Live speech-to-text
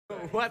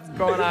What's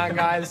going on,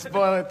 guys?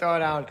 Spoiler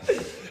Throwdown,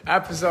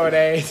 episode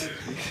 8.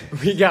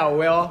 We got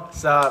Will.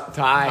 What's up?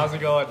 Ty. How's it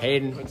going?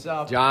 Hayden. What's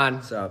up? John.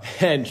 What's up?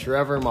 And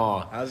Trevor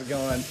Mall. How's it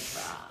going?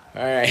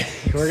 All right,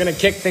 we're going to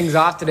kick things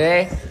off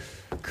today.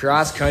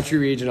 Cross-country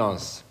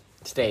regionals.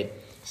 State.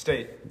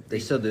 They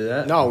still do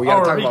that? No, we got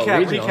to talk about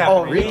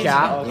regionals.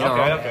 Recap. You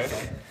know.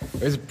 Okay.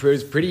 It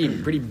was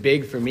pretty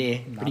big for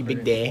me. Pretty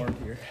big day.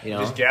 You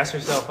know. Just gas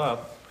yourself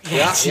up.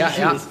 Yeah.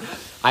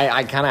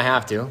 I kind of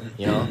have to,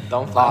 you know.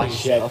 Don't follow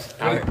shit.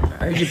 I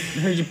heard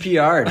you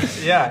PR'd.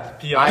 Yeah,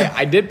 PR.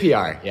 I did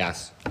PR,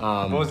 yes.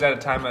 What was that, a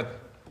time at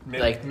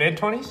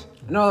mid-20s?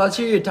 No, let's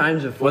hear your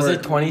times before. Was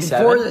it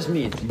 27? Before this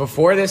meet.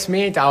 Before this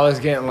meet, I was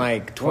getting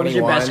like 21. What was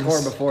your best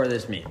score before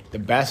this meet? The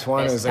best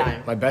one Best was like,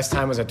 time. my best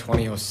time was a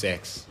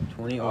 20:06.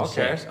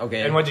 20:06.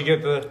 Okay. And what'd you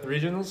get the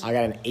regionals? I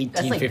got an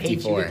That's like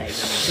 18:54.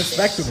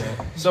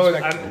 Respectable. So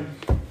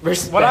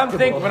what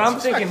I'm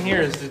thinking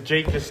here is, did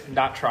Jake just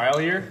not try all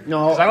year?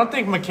 No. 'Cause I don't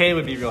think McKay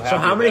would be real happy. So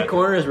how with many that.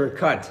 corners were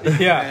cut?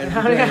 Yeah.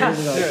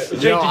 Jake,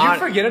 did you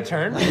forget a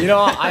turn? You know,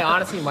 I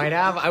honestly might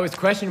have. I was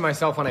questioning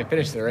myself when I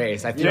finished the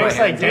race. I threw my Jake's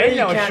like, hands up. dang,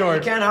 that was short. You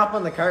can't hop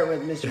on the cart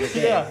with Mr.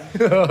 McKay.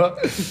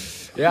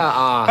 Yeah. Yeah,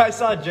 I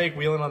saw Jake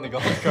wheeling on the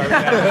golf cart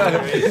after the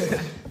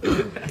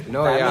race.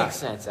 no, That yeah. makes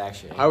sense,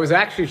 actually. I was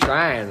actually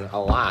trying a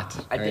lot.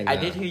 I during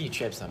did the- hear you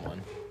trip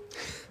someone.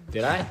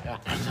 Did I? Oh, I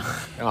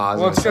was Well,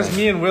 gonna it's because say.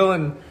 me and Will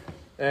and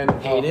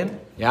Hayden?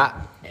 Yeah.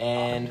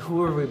 And who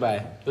were we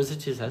by? Was it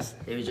just us?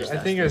 It was just I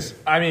us. think it was.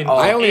 I mean, Oh,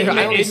 I only Aiden saw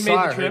made the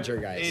her trip. your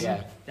guys.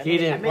 Aiden- Yeah. He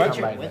didn't I made a come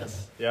trip by with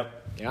us. Yep.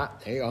 Yeah,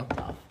 there you go.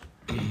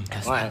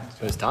 What?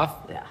 It was tough?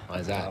 Yeah. Why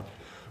is that?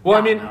 Well, No,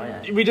 I mean,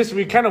 no, yeah.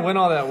 we kind of went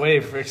all that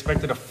way for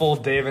expected a full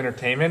day of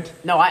entertainment.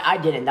 No, I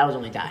didn't. That was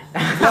only Ty.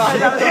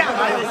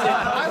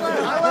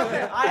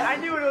 I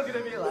knew what it was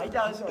gonna be like.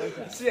 That was only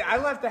Ty. See, I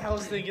left the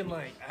house thinking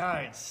like, all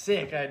right,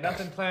 sick. I had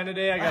nothing planned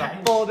today. I got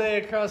a full day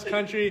across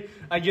country.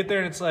 I get there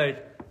and it's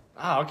like,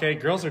 okay,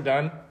 girls are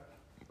done.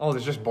 Oh,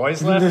 there's just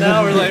boys left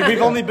now.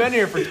 We've only been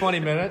here for 20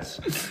 minutes.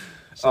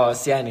 Oh,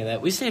 see, I knew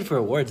that. We stayed for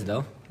awards,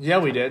 though. Yeah,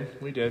 we did.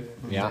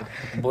 Yeah.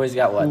 Boys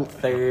got what?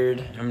 Third.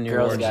 How many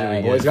Girls awards did we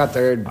got. get? Boys got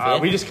third.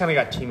 We just kind of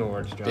got team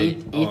awards, John.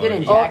 Ethan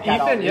and Oh, Jack got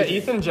all Ethan, yeah, region.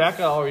 Ethan and Jack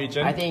got all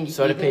region. I think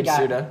So did Ethan Paige got-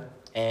 Suda.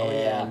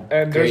 And and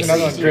there's Gracie.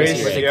 another one,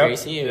 Gracie. was it Yep.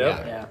 Gracie? Yep.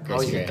 Yeah. I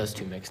always Gracie. get those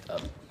two mixed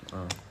up.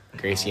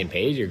 Gracie and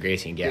Paige or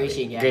Gracie and Gabby?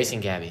 Gracie and Gabby. Gracie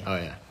and Gabby. Oh,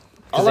 yeah.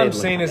 All they I'm look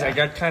saying like is I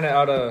got kind of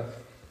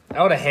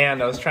out of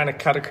hand. I was trying to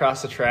cut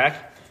across the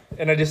track,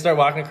 and I just started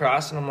walking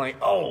across, and I'm like,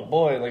 oh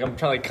boy, like I'm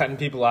trying cutting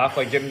people off,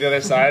 like getting to the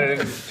other side,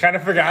 and kind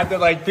of forgot that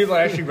like people are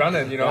actually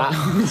running, you know.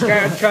 Just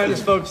kind of trying to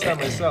just focus on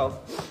myself.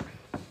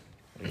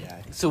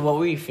 So what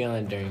were you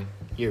feeling during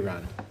your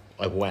run?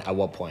 Like, when, at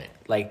what point?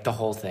 Like the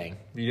whole thing?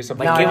 You just Like,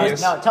 No, give no,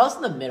 us- no, tell us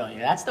in the middle. Yeah,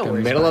 that's the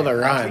worst. middle of the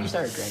part. That's run. where you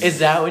started drinking. Is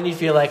that when you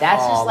feel like,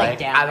 That's just, oh, like, like,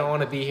 down. I don't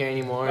want to be here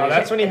anymore? No,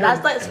 that's when he And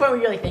heard. that's the point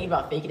where you're like thinking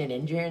about faking an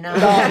injury now.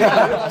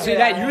 See,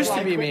 that used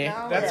to be me.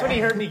 That's when he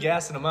heard me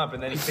gassing him up,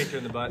 and then he kicked her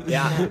in the butt.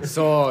 Yeah.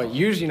 So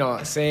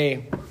usually, say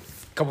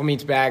a couple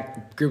meets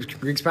back,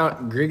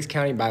 Griggs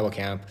County Bible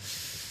Camp.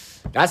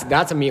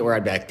 That's a meet where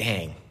I'd be like,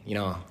 dang,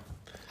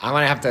 I'm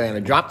gonna have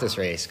to drop this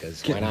race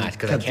because why not?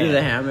 Because I Cut can. through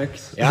the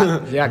hammocks.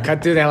 Yeah,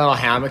 cut through that little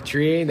hammock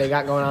tree they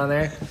got going on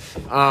there.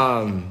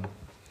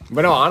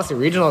 But no, honestly,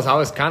 regionals, I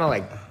was kind of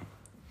like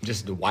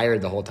just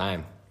wired the whole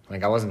time.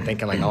 Like I wasn't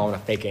thinking like, oh, I'm gonna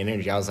fake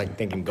energy. I was like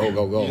thinking, go,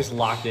 go, go. You just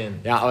locked in.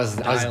 Yeah, I was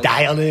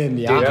dialed in.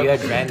 Yeah. Dude, you had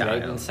Grand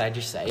right inside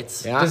your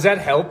sights. Yeah. Does that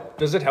help?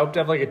 Does it help to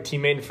have like a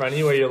teammate in front of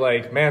you where you're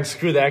like, man,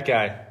 screw that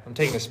guy, I'm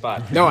taking a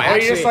spot? No, Or are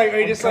you just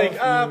actually- like,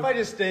 if I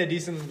just stay a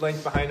decent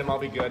length behind him, I'll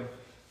be good.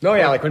 No,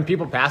 yeah, like when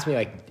people pass me,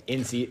 like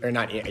in season, or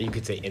not, you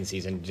could say in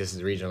season, just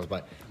as regionals,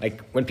 but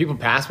like when people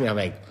pass me, I'm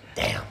like,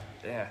 damn.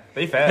 Yeah,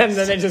 they fast. And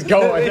then they just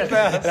go, They and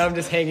fast. I'm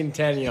just hanging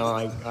 10,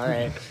 like, all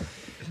right.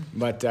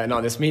 But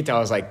no, this meet I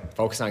was like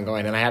focused on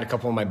going, and I had a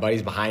couple of my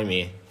buddies behind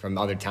me from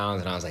other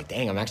towns, and I was like,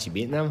 dang, I'm actually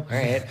beating them. All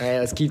right,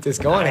 let's keep this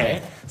going.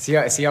 Hey, see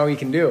how we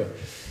can do.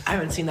 I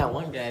haven't seen that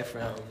one guy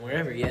from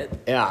wherever yet.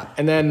 Yeah,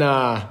 and then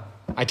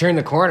I turned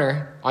the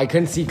corner. I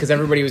couldn't see because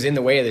everybody was in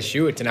the way of the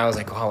chute, and I was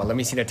like, oh, well, let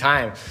me see the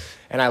time.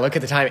 And I look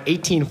at the time,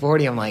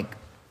 18:40. I'm like,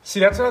 See,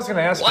 that's what I was going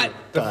to ask What you.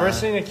 The the- first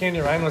thing that came to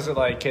your mind was it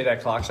like, okay,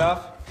 that clock's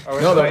off? Or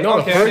was no, it the, like, no,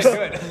 okay, the first,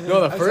 okay, good.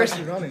 no, the first,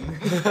 running.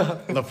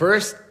 the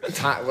first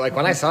time, like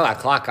when I saw that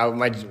clock,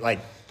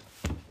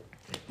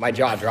 my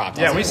jaw dropped.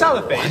 I Yeah, was we like, saw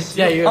the face.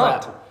 Yeah, you were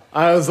pumped.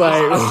 I was like,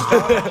 He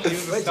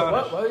was Wait, so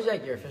astonished. what was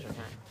like your official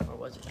time? What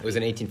was it? it was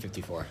an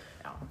 18:54.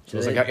 Oh. It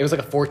was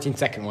like a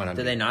 14-second one.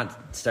 Did they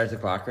not start the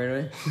clock right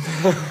away?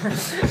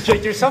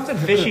 Jake, there's something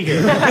fishy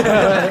here.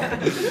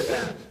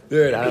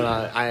 Dude, I don't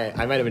know.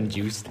 I might have been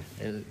juiced.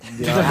 I'm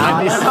He's gonna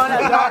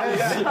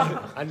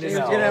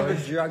have a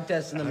drug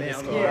test in the mail.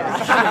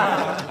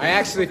 I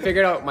actually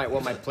figured out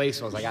what my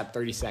place was. I got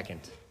 32nd.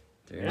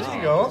 There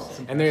you go.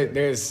 And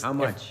there's How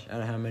much?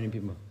 Out of how many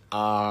people?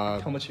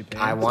 How much you pay?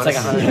 I It's want like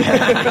to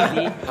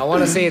 150, I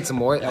want to say it's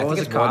more. I think was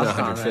it's the more than cost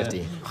on 150.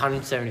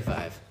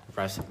 175.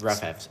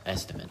 Rough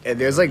estimate.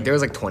 There was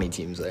like 20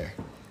 teams there,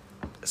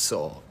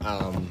 so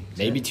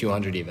maybe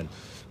 200 even.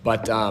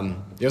 But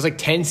there's like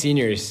 10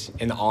 seniors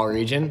in the all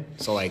region.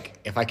 So like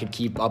if I could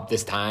keep up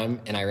this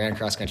time and I ran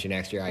cross country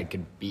next year, I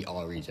could beat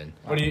all region.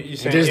 What do you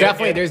say? There's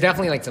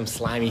definitely like some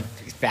slimy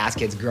fast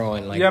kids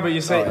growing. Like Yeah, but you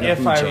say in the if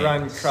food I chain.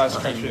 run cross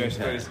country next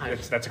year,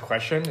 that's a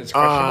question. It's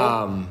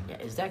questionable. Yeah,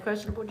 is that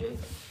questionable, Jake?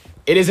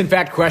 It is in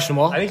fact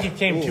questionable. I think you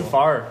came too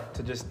far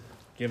to just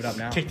Give it up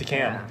now. kick the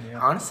can.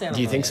 Honestly, I don't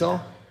Do you know think yet. so?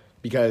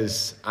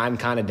 Because I'm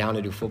kind of down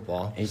to do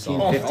football. So.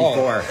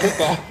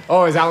 1854.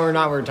 Oh, is that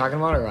what we're talking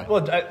about or what?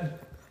 Well,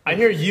 I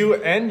hear you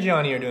and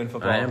Johnny are doing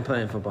football. I am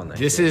playing football next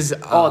This year. is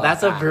Oh,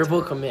 that's a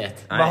verbal commit.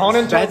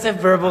 Mahonen That's a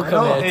verbal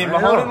commit. Hey,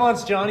 Mahonen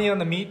wants Johnny on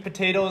the meat,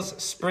 potatoes,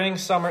 spring,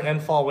 summer,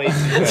 and fall weights.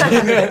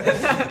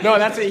 No,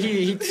 that's it.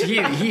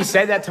 He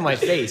said that to my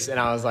face, and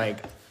I was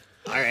like,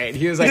 all right.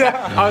 He was like,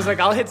 I was like,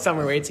 I'll hit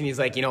summer weights, and he's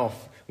like,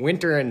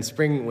 winter and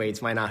spring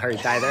weights might not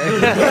hurt either.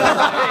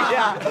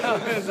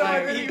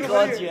 He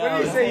called you out. What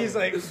did he say? He's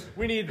like,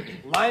 we need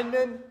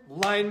linemen.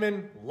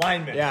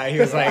 Yeah, he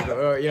was like,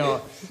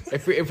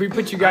 if we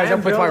put you guys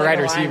up with my wide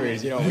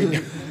receivers, So me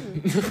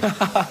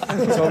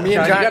and John, you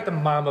John, got the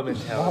Mamba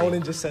mentality.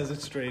 Mahonen just says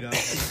it straight up.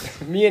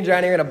 me and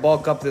Johnny are gonna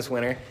bulk up this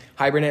winter,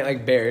 hibernate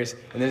like bears,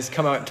 and then just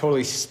come out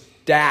totally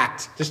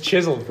stacked, just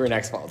chiseled for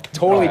next fall.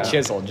 Totally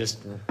chiseled, just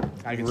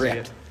I can see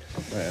ripped.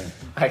 it.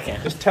 I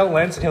can't. Just tell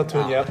Lance and he'll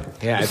tune you up.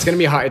 Yeah, it's gonna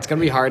be hard. It's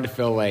gonna be hard to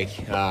fill like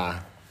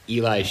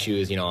Eli's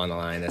shoes, on the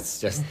line. That's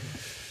just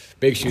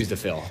big shoes to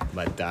fill.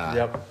 But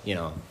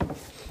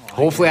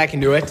hopefully I can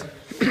do it.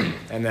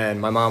 And then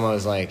my mama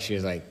was like,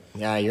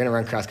 yeah, you're gonna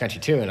run cross country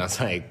too. And I was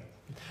like,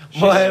 She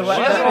doesn't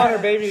want her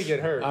baby to get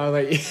hurt. I was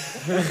like,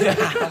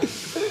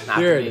 Not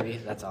Dude. the baby.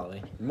 That's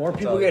Ollie. More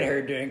people get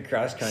hurt doing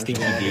cross country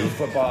than they do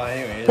football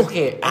anyways.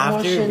 Okay,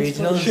 after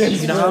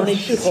regionals, you know how many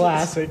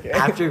Classic.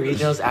 after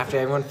regionals, after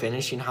everyone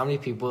finished, you know how many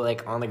people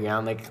like on the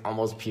ground like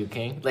almost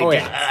puking? Like, oh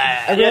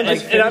yeah. Everyone like,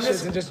 just and I'm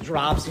finishes and just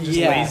drops and just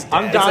yeah. lays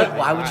I'm It's done. like,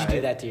 why would you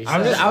do that to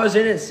yourself? I was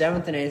in it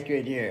 7th and 8th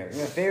grade year.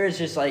 My favorite's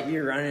just like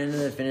you're running into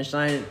the finish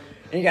line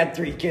and you got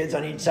 3 kids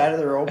on each side of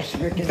the ropes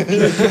freaking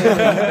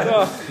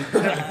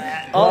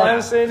All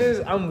I'm saying is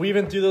I'm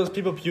weaving through those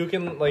people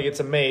puking like it's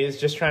a maze,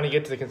 just trying to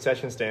get to the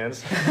concession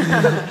stands.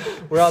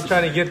 We're all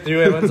trying to get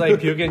through. Everyone's like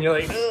puking. You're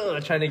like,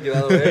 ugh, trying to get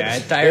out of the way. Yeah, I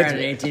tire on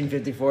an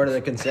 1854 to the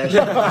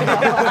concession.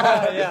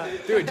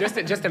 Dude, just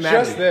imagine.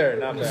 Just there,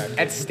 not back.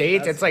 At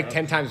states, it's like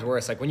 10 times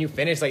worse. Like when you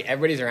finish, like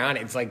everybody's around.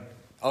 It's like,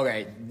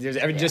 okay,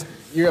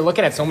 you're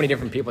looking at so many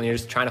different people, and you're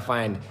just trying to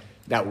find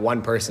that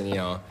one person,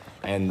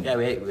 And Yeah,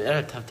 we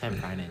had a tough time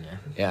finding you.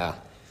 yeah,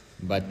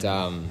 but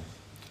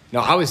no,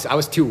 I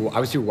was too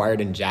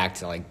wired and jacked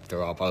to like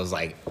throw up. I was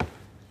like,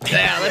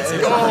 yeah, let's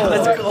go.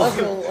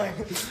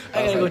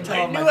 I gotta go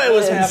tell my I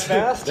was friends.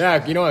 half fast. Yeah,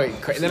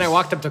 and then I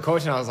walked up to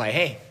coach and I was like,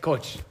 hey,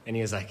 coach, and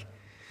he was like,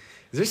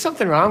 is there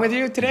something wrong with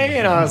you today?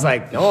 And I was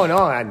like, no.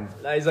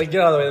 He's like, get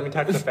out of the way. Let me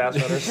talk to the fast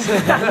runners.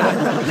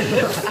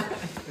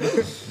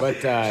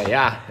 But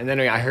yeah, and then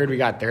I heard we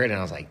got third, and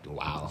I was like,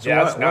 wow,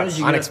 Yeah, that's what nuts. did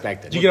you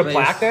unexpected. Did you get a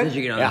plaque then? Did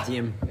you get on Yeah. the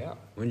team? Yeah.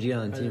 When did you get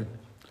on the team?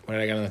 When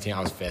did I get on the team?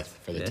 I was 5th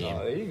for the Fifth. team. Oh,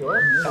 there you go.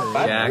 Not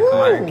bad. Jack,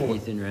 Mark,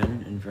 Ethan,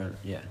 Ren in front.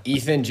 Yeah.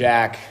 Ethan,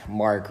 Jack,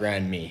 Mark,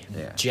 Ren, me.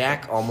 Yeah.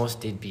 Jack almost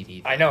did beat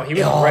Ethan. I know he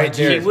was right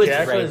there. He was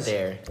Jack right was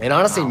there. And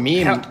honestly,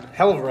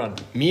 Hell of a run.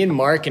 me and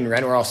Mark and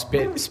Ren were all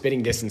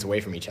spitting distance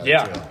away from each other.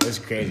 Yeah. too. It was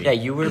crazy. Yeah,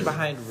 you were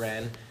behind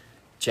Ren.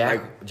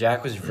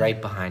 Jack was right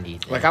behind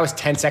Ethan. Like I was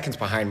 10 seconds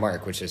behind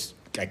Mark, which is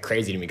like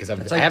crazy to me because I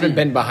like haven't the-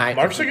 been behind.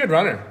 Mark's a good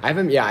runner. I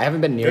haven't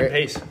been near Good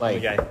pace.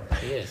 Like guy.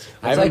 he is.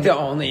 I It's haven't like the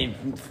only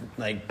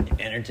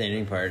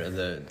entertaining part of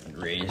the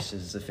race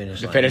is the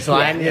finish the line. finish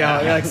line. You're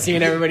like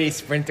seeing everybody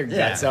sprint their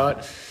guts Yeah.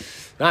 out.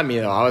 Not me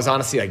though. I was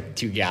honestly like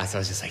too gassed. I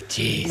was just like,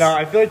 jeez. No,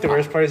 I feel like the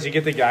worst part is you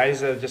get the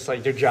guys that just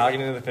like they're jogging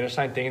into the finish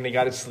line thinking they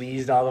got it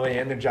sleazed all the way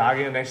in. They're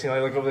jogging, and next thing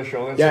they look over their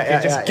shoulder and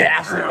just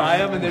gassed by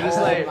them, and they're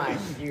just like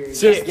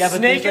Just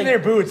snake in their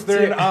boots.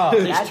 They're in awe.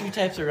 There's 2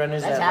 types of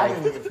runners That's that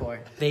happened like, to me before.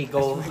 they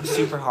go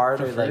super hard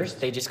or like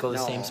they just go the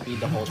same speed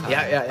the whole time.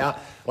 Yeah.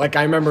 Like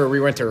I remember we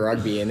went to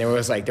rugby and there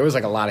was like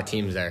a lot of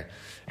teams there.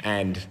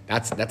 And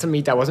that's a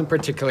meet that wasn't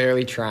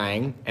particularly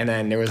trying. And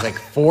then there was like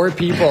 4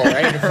 people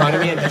right in front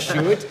of me and to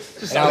shoot.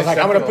 And I was like,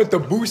 I'm gonna put the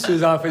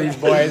boosters on for these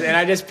boys, and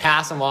I just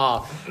pass them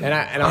all. And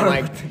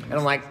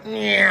I'm like,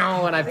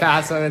 meow, and I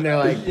pass them, and they're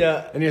like,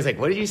 Yeah. And he was like,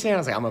 what did you say? And I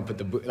was like, I'm gonna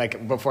put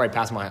like before I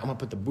pass them, I'm gonna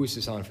put the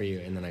boosters on for you.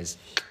 And then I just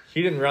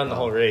He didn't run the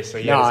whole race, so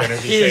he No, had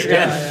his he energy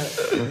just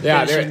saved.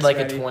 yeah, Finishing they're- like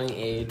a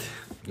 28.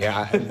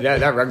 yeah,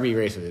 that rugby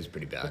race was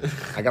pretty bad.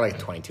 I got like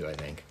 22, I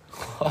think.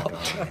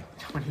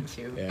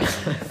 22. Yeah.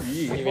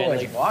 You ran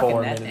like walking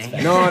 4 that minutes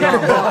thing. back. No,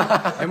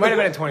 well, it might have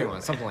been a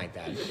 21, something like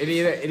that. It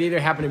either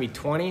happened to be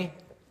 20,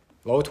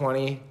 low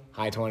 20,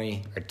 high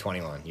 20, or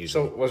 21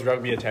 usually. So was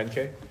rugby a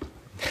 10K?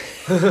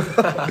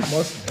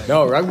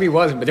 No, rugby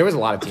wasn't, but there was a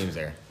lot of teams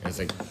there. It was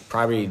like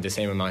probably the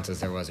same amount as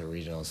there was at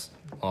regionals.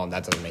 Well,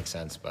 that doesn't make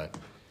sense, but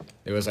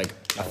there was like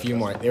a few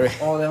more. There were,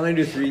 Oh, they only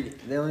do 3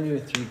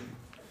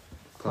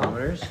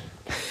 kilometers?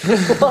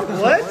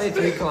 What? Only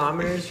 3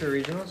 kilometers for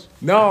regionals?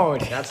 no,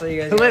 That's what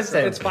you guys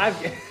listen. It's 5.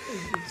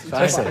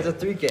 It's a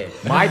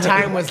 3K. My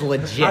time was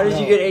legit. How did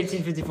you get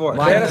 1854?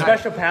 My They had a time-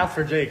 special path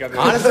for Jake.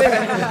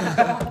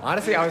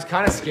 Honestly, I was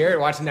kind of scared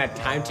watching that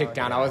time tick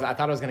down. I thought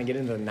I was gonna get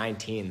into the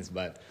 19s,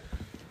 but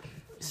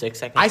 6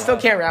 seconds. I still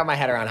can't wrap my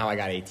head around how I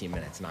got 18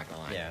 minutes. Not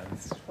gonna lie. Yeah,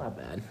 it's Not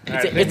bad. All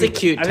right, It's a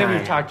cute I think time.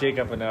 we've talked Jake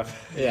up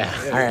enough. Yeah.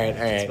 All right.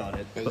 That's about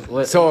it.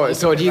 What-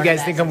 So do you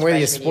guys think I'm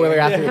worthy of Freshman spoiler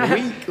year. after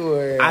the week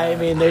or? I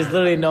mean, there's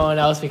literally no one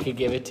else we could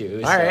give it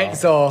to. All right.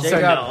 So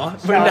no.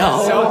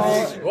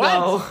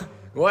 what?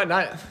 What?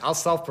 Not. I'll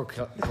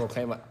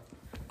self-proclaim it.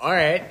 All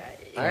right.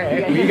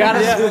 We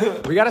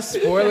got a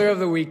spoiler of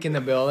the week in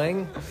the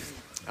building.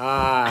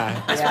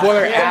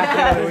 Spoiler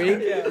after the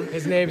week.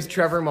 His name's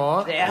Trevor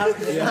Maw.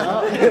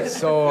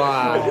 So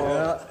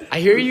I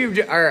hear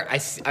you are.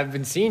 I've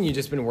been seeing you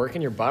just been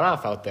working your butt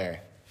off out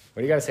there.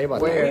 What do you got to say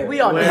about that? we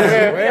all know.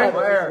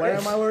 Where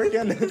am I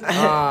working?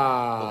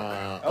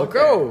 Oak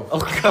Grove.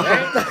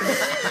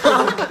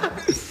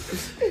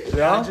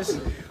 Yeah,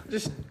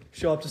 just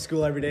show up to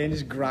school every day and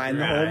just grind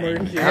the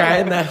homework.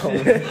 Grind that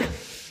home.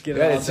 Get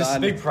Yeah, it all it's just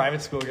done. Big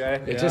private school guy.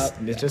 It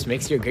just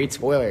makes you a great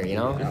spoiler, you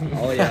know.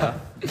 Oh yeah,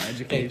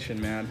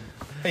 education, man.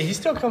 Hey, he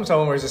still comes home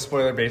and wears a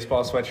spoiler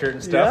baseball sweatshirt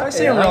and stuff. Yeah, I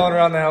see him yeah. rolling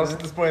around the house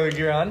with the spoiler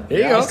gear on. There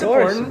you go.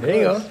 Supporting. There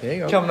you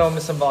go. Coming home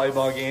to some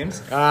volleyball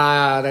games.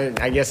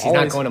 I guess he's not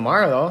Always. going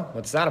tomorrow though.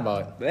 What's that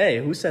about? Hey,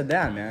 who said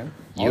that, man?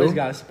 You? Always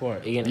gotta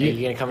support. You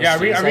gonna come? Yeah, to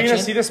are we student going to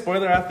section? see the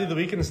spoiler athlete of the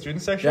week in the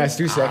student section? Yeah,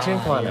 Stu section.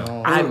 Come on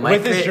now. I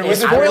might With his- create- with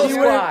his I spoil will-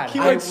 squad.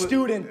 Keyword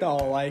student though,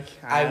 like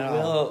I don't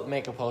know. will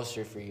make a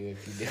poster for you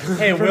if you do.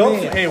 Hey, Will.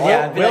 me. Hey, Will.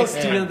 Yeah, be Will, like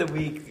student of the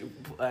week.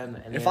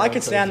 And If I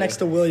could stand next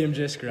to William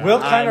Jiskra, Will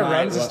kind I of might-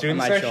 runs the I student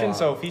might show section, up.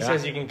 so if he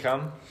says you can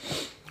come,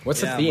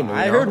 What's Yeah, the theme? but Do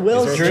we I know? heard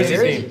Will's Is there a jersey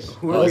theme? theme.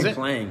 Who Oh, are is we it?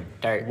 playing?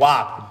 Dart.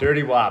 WAP,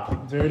 dirty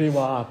WAP. Dirty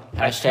Wop.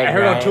 Hashtag I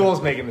heard Ryan.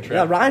 O'Toole's making the trip.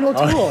 Yeah, Ryan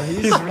O'Toole.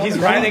 He's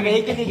riding.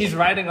 He's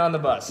riding on the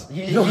bus.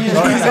 He's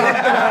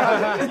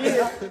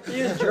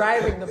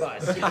driving the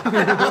bus.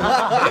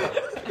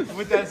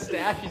 With that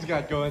staff he's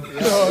got going.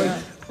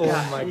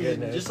 Oh my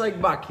goodness. Just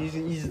like Buck,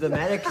 he's the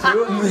medic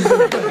too. He's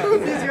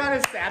got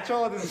his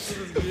satchel with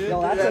his gear.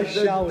 Yo, that's a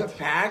the shout.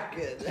 pack.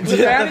 The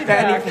fanny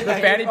pack. The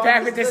fanny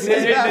pack with the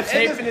scissors, the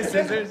tape and the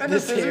scissors. And the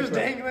scissors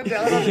dangling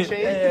down on the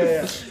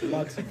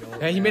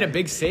chain. Yeah, he made a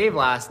big save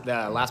last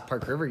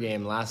Park River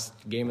game, last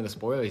game of the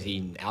spoilers.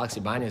 Alex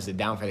Ibanez is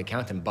down for the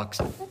count and Buck's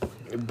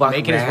Buck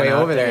making his ran way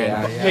out over there.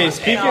 yeah. Hey,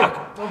 speaking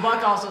of, Well,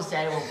 Buck also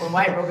said when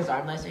White broke his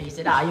arm last year, he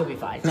said, "You'll be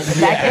fine." Send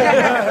him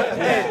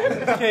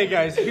back. okay,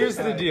 guys, here's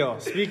the deal.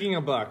 Speaking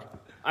of Buck,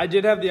 I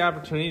did have the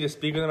opportunity to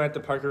speak with him at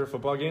the Park River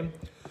football game.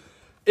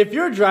 If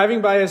you're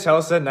driving by his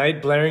house at night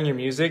blaring your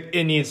music,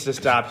 it needs to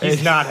stop.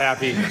 He's not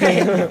happy.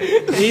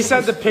 He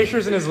said the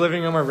pictures in his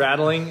living room are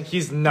rattling.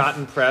 He's not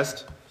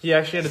impressed. He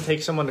actually had to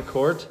take someone to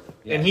court,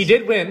 and he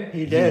did win.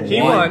 He did.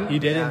 He won. He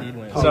did indeed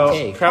win. So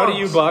Okay. proud of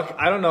you, Buck.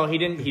 I don't know. He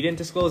didn't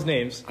disclose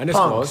names.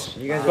 Undisclosed.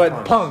 You guys are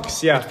But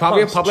punks, yeah.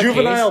 probably a punks. public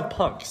juvenile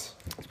punks.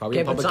 It's probably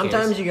Okay, a but public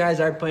sometimes case. you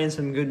guys are playing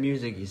some good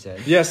music, he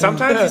said. Yeah,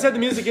 sometimes he said the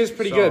music is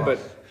pretty good, but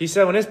he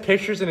said when his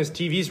pictures and his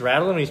TV's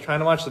rattling when he's trying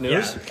to watch the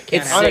news,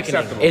 It's sickening.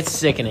 unacceptable. It's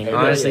sickening. really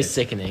Honestly, is.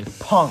 sickening.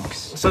 Punks.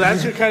 So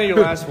that's kind of your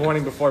last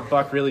warning before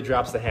Buck really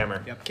drops the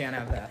hammer. Yep, can't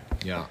have that.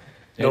 Yeah.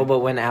 No, but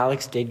when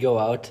Alex did go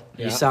out,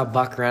 Yeah. you saw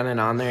Buck running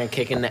on there and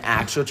kicking the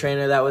actual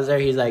trainer that was there.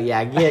 He's like,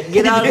 "Yeah,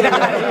 get out of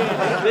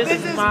there. This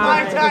is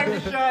my time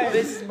to shine.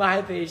 This is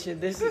my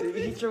patient.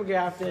 He's from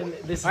Grafton.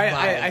 This is mine."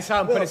 I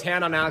saw him put his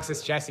hand on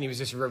Alex's chest and he was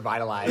just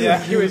revitalized. Yeah,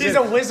 He was he's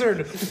just, a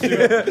wizard.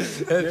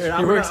 Dude,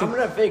 I'm works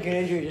gonna fake an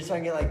injury just so I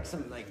can get like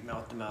some like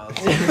mouth to mouth.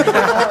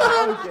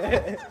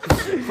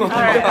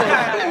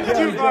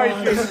 Too far,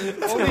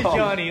 only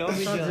Johnny.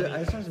 Only Johnny.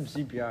 I just want some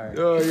CPR.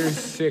 oh, you're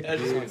sick,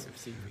 dude.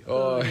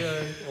 Oh,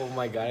 Oh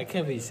my god, I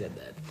can't believe you said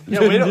that. Yeah,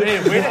 way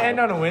to end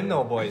on a win,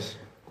 though, boys.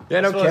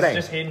 yeah, no I suppose kidding.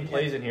 Just Hayden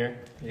plays in here.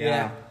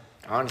 Yeah.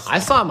 Honestly. I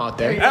saw him out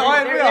there. There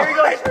we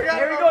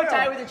go,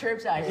 tie with the chirp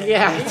side.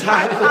 Yeah,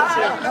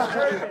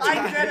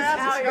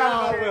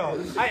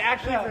 I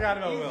actually forgot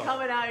about Will.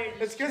 Coming out here.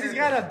 It's because he's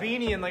got a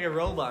beanie and like a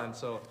robe on,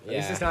 so. At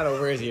least it's not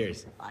over his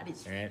ears.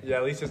 Bodies. All right. Yeah,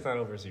 at least it's not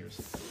over his ears.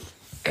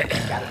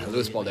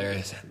 Loose ball there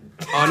is.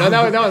 Oh, no,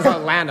 that was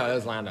not Lando. That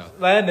was Lando.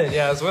 Landon,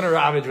 yeah, it's Winter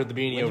Ravage with the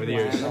beanie over the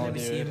ears.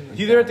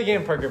 You there at the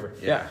game, Park River?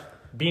 Yeah.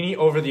 Beanie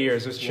over the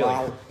ears. It was chilly.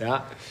 Wow.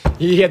 Yeah.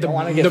 He had the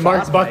Mark Buck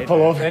frostbite,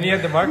 pull over. Then you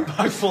had the Mark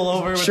Buck pull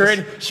over with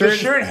Shirt- the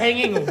shirt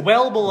hanging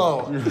well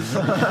below.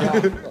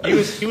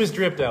 He was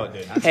dripped out,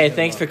 dude. Hey,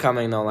 thanks for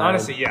coming, though, Lionel.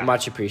 Honestly, yeah.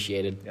 Much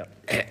appreciated.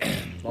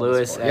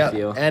 Lewis, F Yeah.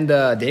 you. And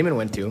Damon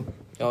went too.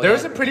 Oh, There yeah.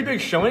 was a pretty big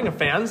showing of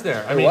fans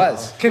there. I It mean,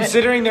 was.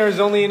 considering there was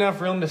only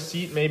enough room to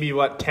seat maybe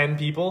 10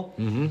 people,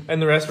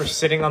 and the rest were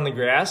sitting on the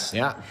grass.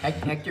 Yeah.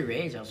 Hector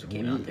Reyes also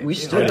came out there. We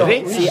too. stood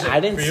Did he? See, I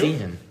didn't For you? see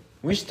him.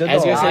 We stood I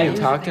was the gonna say line. you was-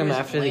 talked to he him was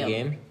after the Liam.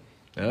 game.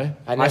 Really?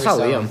 I I never saw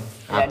saw Liam. him.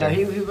 Yeah, no,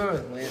 he went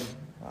with Liam.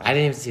 I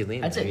didn't even see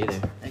Liam That's there it.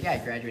 either. That guy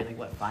graduated like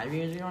what 5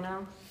 years ago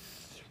now.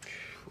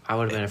 I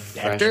would have been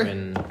a Hector?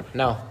 freshman.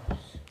 No.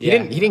 He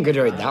didn't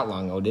graduate that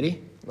long ago, did he?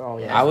 Oh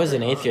yeah. I was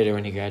an 8th grader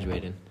when he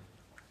graduated.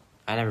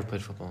 I never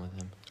played football with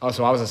him. Oh,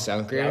 so I was a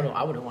 7th I grader?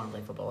 wouldn't want to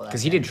play football with that.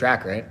 Because he did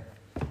track, right?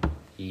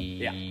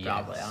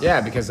 Probably.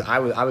 Yeah, because I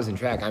was in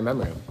track. I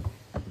remember him.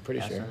 I'm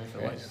pretty sure.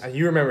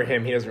 You remember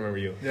him. He doesn't remember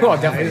you. Well,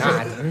 definitely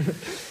not.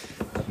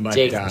 But,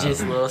 Jake,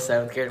 just a little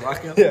 7th grade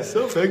walking up. Yeah.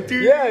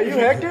 Yeah, you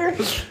Hector.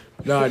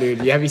 no, dude.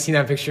 Have you seen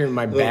that picture of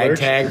my bag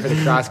tag for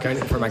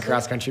the my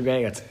cross country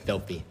bag? That's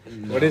filthy.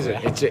 What is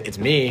it? It's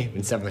me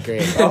in 7th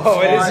grade.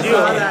 Oh, it is you.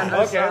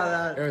 I Okay. saw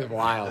that. It was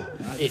wild.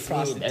 It's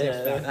me.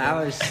 That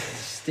was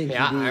stinky.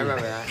 Yeah, D. I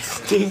remember that.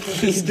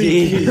 Stinky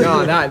D.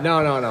 No.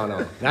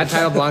 That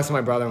title belongs to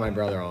my brother and my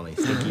brother only.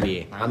 Stinky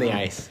D on the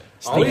ice.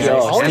 Always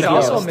Stinky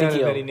also O. a man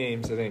Stinky of O. many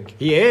names, I think.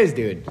 He is,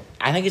 dude.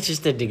 I think it's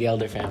just the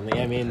DeGelder family.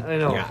 I mean, I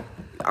know. Yeah.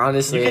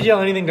 honestly. You could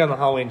yell anything down the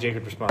hallway and Jake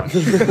would respond.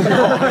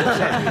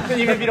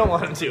 Even if you don't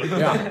want him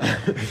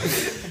to.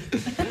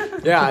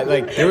 Yeah,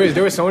 like there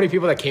were so many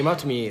people that came up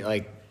to me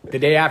like the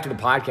day after the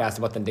podcast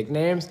about the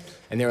nicknames,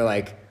 and they were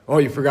like, "Oh,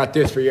 you forgot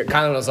this for your."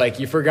 Colin was like,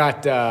 "You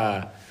forgot."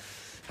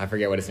 I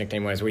forget what his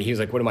nickname was. Where he was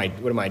like, "What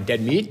am I,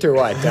 dead meat or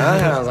what?" And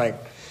I was like,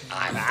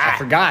 "I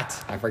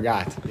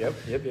forgot." Yep.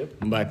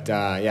 But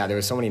yeah, there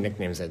were so many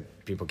nicknames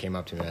that people came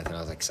up to me with, and I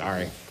was like,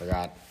 "Sorry,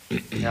 forgot."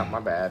 Yeah, my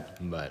bad.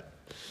 But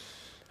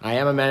I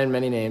am a man in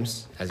many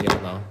names, as you all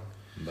know.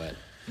 But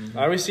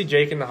I always see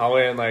Jake in the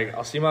hallway, and like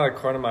I'll see him out of the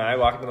corner of my eye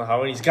walking down the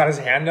hallway, and he's got his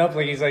hand up,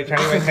 like he's like trying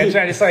to get my attention.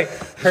 I just like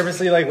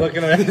purposely like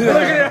looking around. And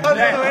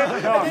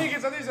then he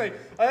gets up, he's like,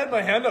 "I had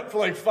my hand up for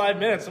like 5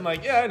 minutes." I'm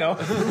like, "Yeah, I know."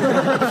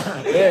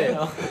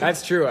 yeah,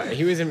 that's true.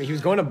 He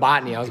was going to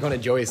botany. I was going to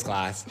Joey's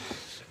class.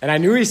 And I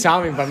knew he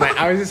saw me, but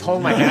I was just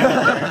holding my hand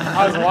up there.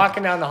 I was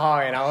walking down the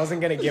hallway, and I wasn't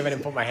going to give it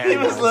and put my hand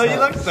down. He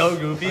looked so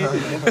goofy.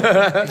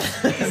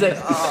 He's like,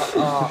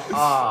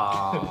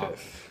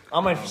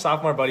 All my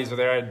sophomore buddies were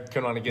there. I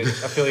couldn't want to get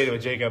affiliated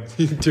with Jacob.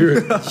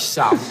 Dude.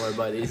 sophomore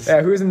buddies.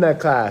 Yeah, who's in that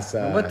class?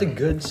 What the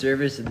good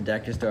service at the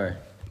Decker store?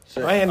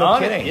 So, I no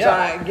kidding. so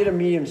I get a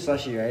medium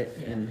slushy, right?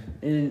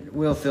 And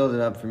Will filled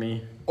it up for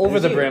me. Over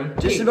the brim.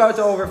 Just about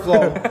to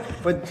overflow.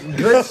 But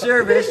good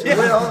service,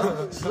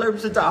 Will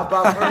slurps the top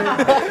off for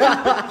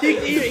me.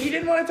 He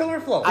didn't want it to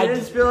overflow. I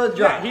didn't spill a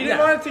drop. He didn't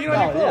want it to get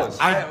on your clothes.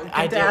 I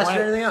I didn't ask want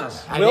for it, anything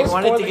else. I Will's didn't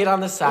want it for to the- get on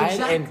the side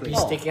and Exactly. be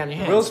sticky on your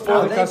hands. Will's for the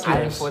thank you. I customers.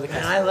 didn't for the And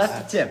customers. I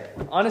left the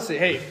tip. Honestly,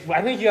 hey,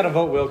 I think you got to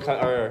vote Will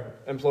our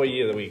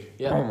employee of the week.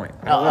 Yeah. Oh my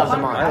Of the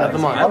month. Of the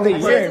month. Of the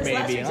Well, year, since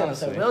last maybe. week's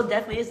episode, Honestly. Will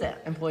definitely is the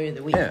employee of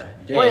the week. Yeah.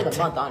 Employee of the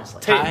month,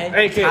 honestly. Ty,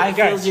 Hey, okay, Ty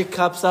guys. fills your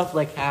cups up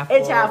like half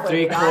It's full,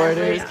 halfway, 3/4.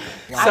 honestly.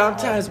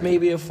 Sometimes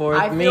maybe a fourth.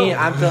 I Me, feel-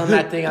 I'm filling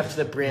that thing up to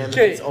the brim.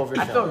 Okay. It's I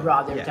overfilled. feel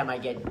robbed every time I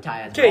get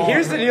tired. Okay,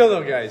 here's the deal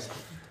though, guys.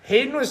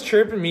 Hayden was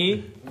chirping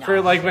me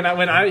for like when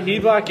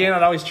he'd walk in,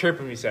 I'd always chirp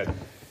him. He said,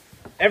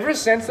 ever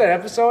since that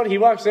episode, he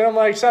walks in, I'm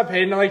like, "Sup,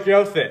 Hayden? I like your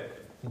outfit."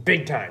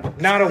 Big time,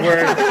 not a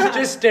word.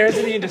 Just stares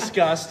at me in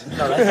disgust.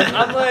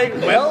 I'm like,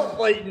 well,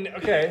 like,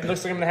 okay,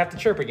 looks like I'm gonna have to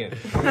chirp again.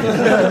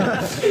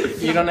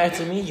 You don't have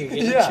to me. You're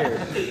getting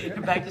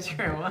chirped. Back to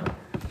square one.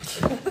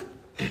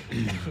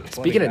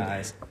 Speaking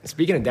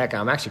of DECA,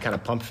 I'm actually kind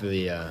of pumped for the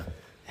Yeah,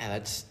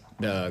 that's.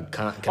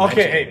 convention.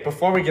 Okay, hey,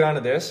 before we get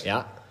onto this,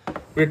 Yeah.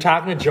 we were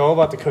talking to Joe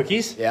about the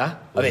cookies. Yeah.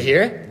 Are they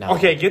here? No.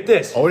 Okay, get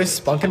this. Otis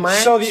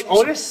Spunkenmeyer? So the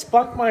Otis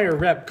Spunkmeyer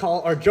rep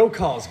Joe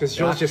calls because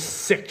Joe's just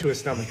sick to his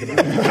stomach about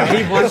it.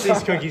 He wants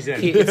these cookies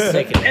in. He gets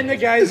sick of it. And the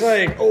guy's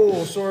like,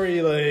 "Oh,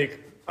 sorry, like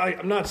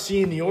I'm not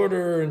seeing the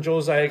order." And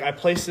Joe's like, "I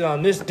placed it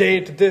on this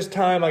date at this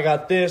time. I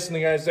got this." And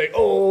the guy's like,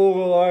 "Oh,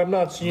 well, I'm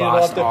not seeing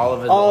Lost it. all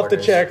of his I'll have to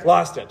orders. check."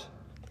 Lost it.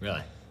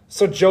 Really?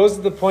 So Joe's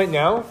at the point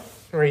now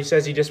where he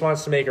says he just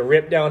wants to make a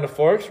rip down to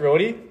Forks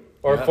Roadie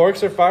or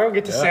Forks or Fire.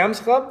 Get to Sam's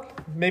Club.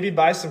 Maybe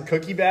buy some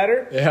cookie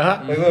batter.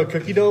 Yeah. Like little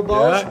cookie dough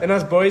balls. Yeah. And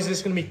us boys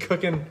just gonna be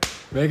cooking.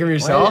 Make them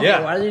yourself?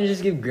 Yeah. Why didn't you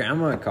just give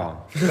Grandma a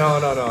call? No.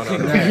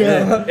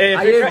 Hey,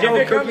 I get Joe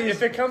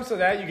if it comes to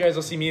that, you guys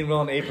will see me and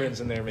Will in aprons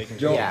in there making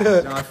Joe,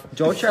 Yeah.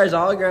 Joe tries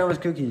all of Grandma's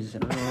cookies. I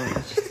don't know,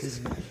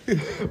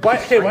 Why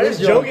does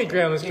Joe get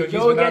grandma's cookies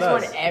Joe but not gets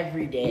us? one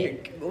every day.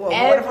 What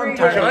if I'm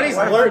tardy? Johnny's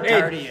What if I'm lurking.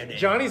 tardy a day?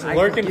 Johnny's I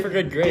lurking give- for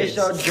good grades. Dish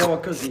out Joe a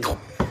cookie.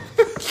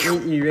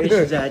 He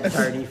erases that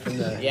tardy from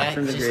the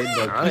grade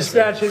book. He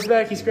scratches his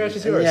back, he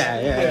scratches yours.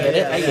 I get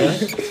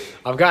it.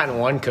 I've gotten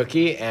one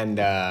cookie, and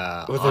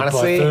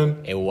honestly,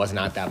 it was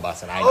not that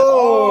busted. You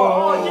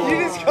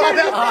just got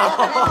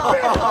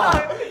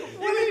that.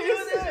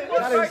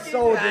 That is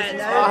so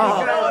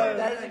disrespectful.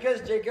 That's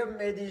because Jacob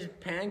made these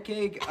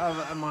pancake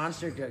of a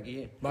monster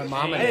cookie. My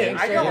mom and Hey,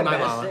 I got The one my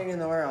best mom. thing in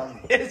the world.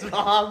 His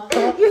mom.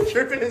 You're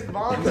tripping his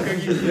mom's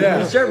cookies.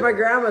 Yeah. Served my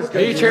grandma's Are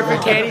cookie. you chirping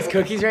Candy's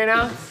cookies right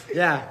now?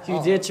 Yeah.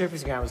 You did chirp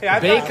his grandma's. Hey, I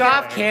Bake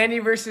thought- Off Candy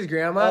versus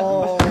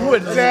Grandma? You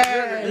would lose.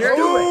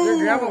 Your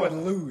grandma would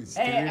lose.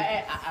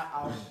 Hey,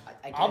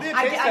 I'll be a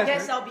I taste guess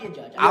tester. I'll be a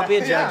judge. I'll be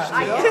a judge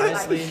I too,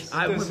 guess.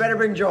 honestly. We better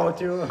bring Joe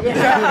too.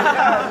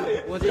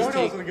 We'll just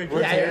take.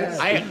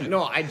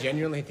 I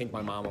genuinely think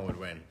my mama would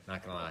win.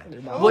 Not gonna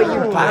lie. Well,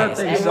 you're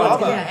biased. think so. Everyone's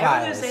gonna be Yeah,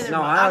 everyone's gonna say biased. their No,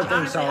 mom. I don't think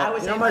Honestly, so. I would You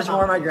say know how my much more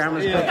mom. my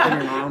grandma's cooked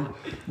than your mom?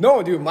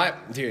 No, dude,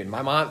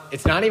 my mom.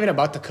 It's not even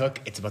about the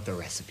cook. It's about the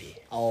recipe.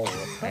 Oh,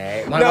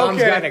 Okay? My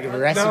mom's got a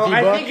recipe No,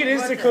 I book. think it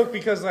is to cook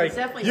because like It's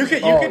definitely you to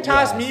can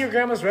toss me your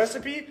grandma's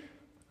recipe,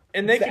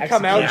 and they can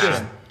come out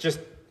execution.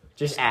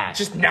 just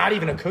Ash. not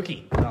even a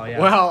cookie. oh yeah.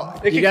 Well,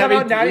 It you can come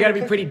out gotta not be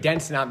even pretty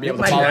dense to not be able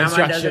to My follow grandma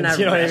doesn't instructions. have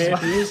You know what I mean?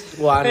 recipes.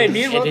 Well, I Hey, mean,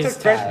 me and it Will is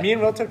took time. me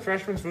and Will took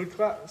freshman's food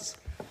class.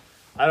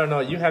 I don't know.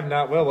 You have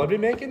not. Will, what did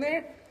we make in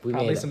there? We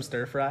Probably made some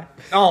stir fry.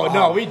 Oh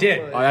no, we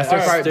did. Oh, that's the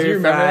part. Do you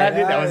remember that,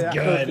 dude? That was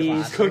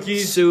good.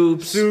 Cookies,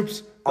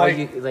 soups. All like,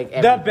 you, like the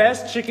everything.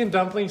 best chicken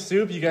dumpling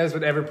soup you guys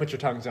would ever put your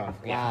tongues on.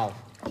 Wow.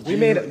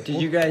 Did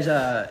you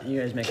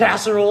guys make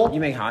Casserole. You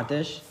make hot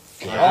dish?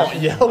 Oh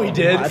yeah, we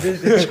did.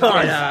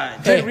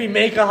 John, did we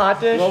make a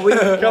hot dish? Well, we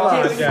Come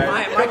on, my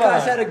guys.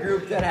 class had a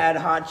group that had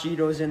hot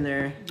Cheetos in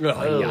there.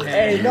 Oh, yeah.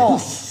 Hey, no,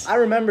 I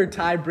remember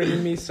Ty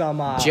bringing me some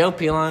Joe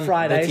Pilon,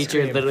 fried the ice teacher,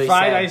 cream. literally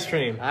Fried said, ice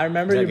cream. I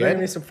remember Is you that bringing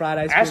good? me some fried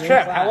ice cream. Ask in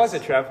Trev. class. How was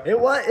it, Trev? It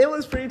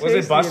was pretty Was it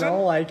tasty. bussin'? You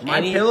know, like My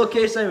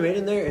pillowcase I made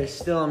in there is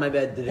still on my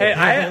bed today.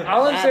 Hey,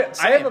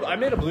 I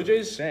made a Blue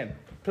Jays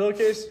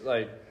pillowcase,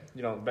 like,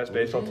 you know, best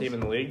baseball team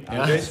in the league.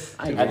 Blue Jays.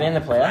 Are they in the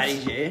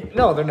playoffs? IJ.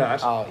 No, they're not.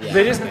 Oh, yeah.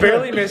 They just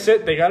barely missed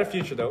it. They got a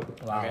future though.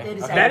 They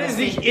decided That to is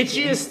the finish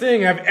it. itchiest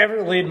thing I've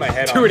ever laid my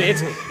head on. Dude,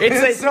 it's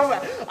like so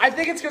bad. I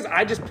think it's because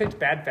I just picked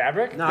bad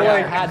fabric. No, But,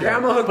 like,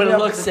 grandma hooked But me it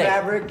up looks with the sick.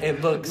 fabric.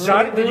 It looks.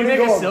 John, did you make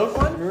a gold. silk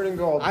one? Maroon and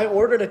gold. I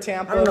ordered a I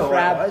Tampa don't know what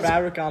it was.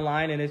 fabric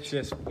online, and it's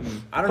just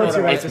I don't know puts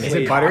you what right it to was. is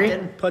sleep. it buttery?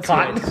 Puts you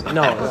right to Cotton? sleep.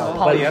 No,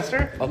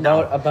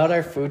 Polyester? About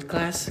our food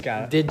class,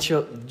 Got it. did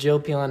Joe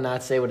Pilon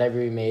not say whatever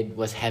we made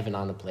was heaven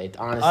on the plate?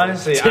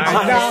 Honestly, Did you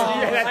I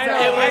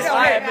not-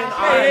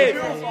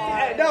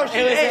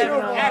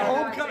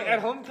 at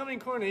homecoming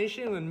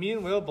coronation, when me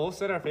and Will both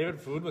said our favorite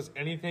food was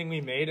anything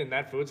we made in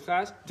that foods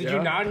class, did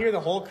you not hear the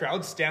whole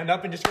crowd stand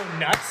up and just go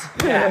nuts?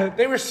 Yeah.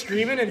 They were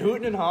screaming and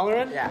hooting and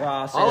hollering. Well,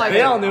 I'll say All that. I-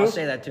 they all knew. I'll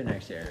say that too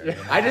next year.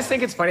 I just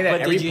think it's funny that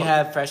But every did you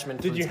have freshman?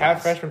 Did foods you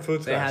have class? freshman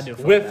foods They class had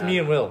to with fuck me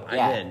and Will? I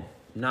Yeah. did.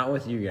 Not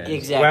with you guys.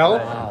 Exactly. Well-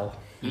 Wow.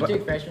 You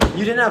took freshman.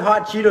 You didn't have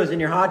hot Cheetos in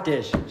your hot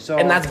dish, so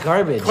And that's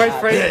garbage. Quite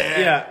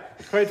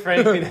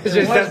frankly, that's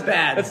just was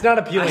bad. That's not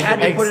appealing. I had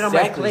to to me. put it on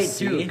my Exactly, plate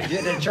see? too. You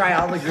had to try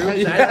all the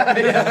groups. I had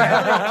to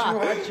hot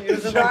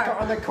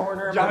Cheetos on the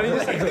corner of my Johnny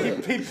just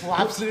plate. he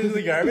plops it into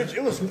the garbage.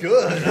 It was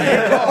good.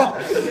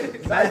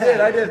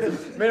 I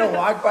did. Made a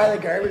walk by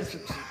the garbage.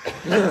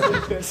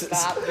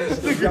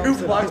 The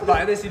group walks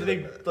by, they see the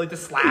big, like the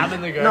slab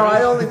in the garbage. No,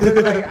 I only took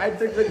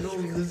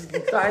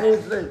the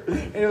tiniest thing,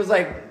 and it was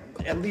like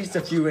at least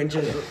a few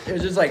inches. It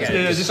was just like just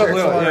a circle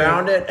little, yeah.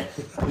 around it.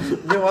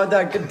 Didn't want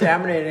that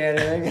contaminating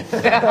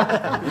anything.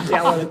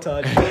 Can't let it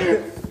touch.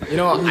 You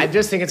know, I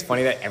just think it's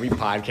funny that every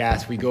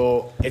podcast we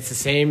go, it's the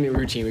same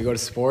routine. We go to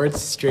sports,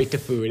 straight to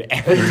food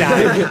every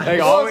time. Like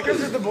Well, always. it's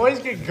because the boys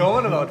get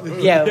going about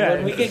food. Yeah,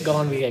 when we get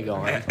going, we get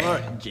going.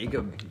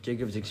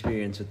 Jacob's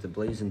experience with the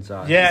blazing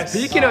sauce. Yes.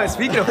 Speaking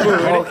of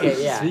food,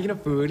 Okay, yeah. Speaking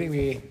of food,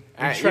 you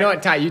know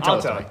what, Ty, you tell I'll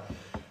us. tell Ty.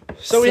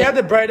 So we had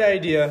the bright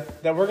idea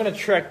that we're gonna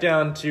trek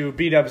down to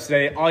B-Dubs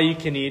today, all you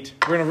can eat.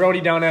 We're gonna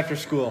roadie down after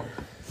school.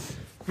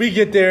 We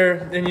get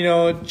there, and you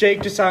know,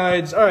 Jake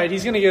decides, all right,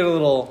 he's gonna get a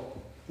little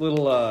No,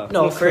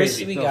 little first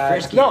crazy. we No, got.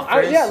 first- No,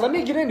 First- yeah, let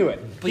me get into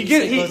it. Please He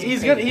say get, goes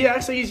he's in gonna, favor. he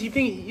actually,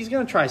 he's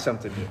gonna try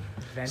something.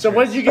 So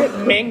what did you get?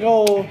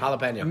 Mango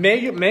Jalapeno.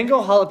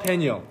 Mango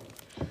jalapeno.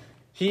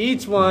 He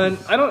eats one.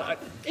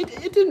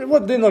 It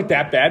didn't look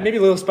that bad. Maybe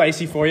a little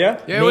spicy for you.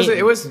 Yeah,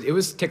 it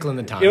was tickling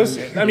the tongue. It was.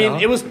 I mean,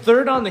 it was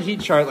third on the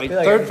heat chart, like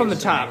third from the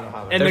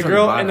top. And the Third from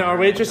girl the bottom. and our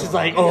waitress is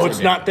like, "Oh, it's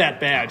not that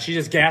bad." She's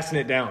just gassing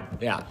it down.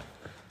 Yeah.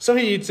 So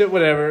he eats it,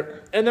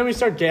 whatever. And then we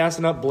start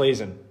gassing up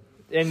blazing.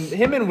 And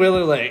him and Will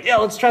are like, "Yeah,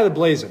 let's try the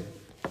blazing."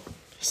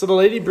 So the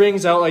lady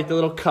brings out like the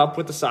little cup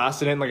with the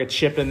sauce in it and like a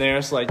chip in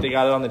there. So like they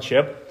got it on the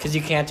chip. Because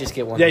you can't just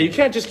get one. Yeah, you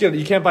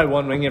can't buy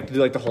one wing. You have to do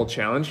like the whole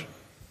challenge.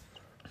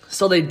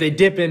 So they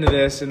dip into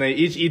this and they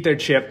each eat their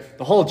chip,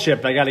 the whole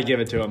chip. I got to give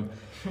it to them.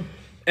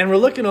 And we're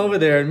looking over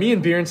there, and me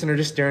and Berenson are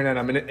just staring at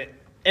them,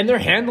 and they're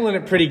handling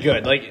it pretty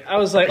good. Like I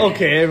was like,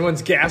 okay,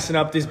 everyone's gassing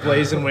up these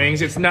blazing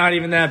wings. It's not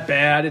even that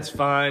bad. It's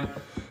fine.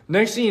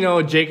 Next thing you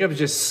know, Jacob's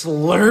just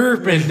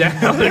slurping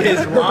down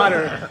his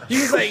water. He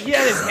was like, he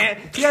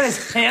had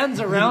his hands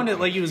around it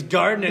like he was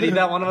guarding it. He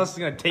thought one of us was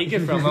gonna take it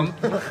from him.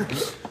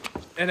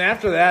 And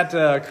after that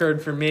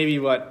occurred for maybe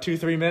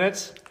 2-3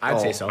 minutes. I'd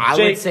say so. I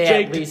Jake- would say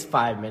Jake- at least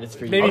 5 minutes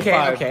for you. Maybe Okay,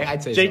 5. okay,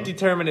 I'd say Jake so.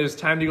 determined it was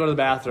time to go to the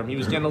bathroom. He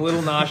was getting a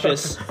little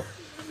nauseous.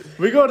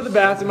 We go to the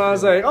bathroom. I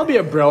was like, I'll be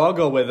a bro. I'll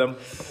go with him.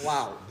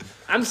 Wow.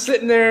 I'm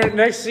sitting there.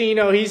 Next thing you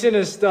know, he's in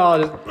his stall,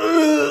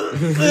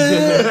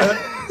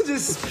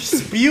 just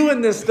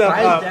spewing this stuff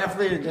I up.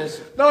 definitely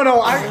just. No,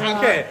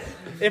 okay.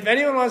 If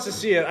anyone wants to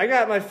see it, I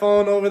got my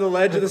phone over the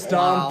ledge of the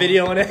stall and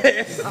videoing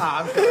it.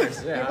 Of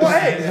course. Yeah. Well,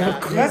 hey,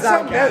 that's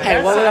something.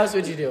 Hey, what else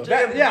would you do?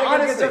 Yeah,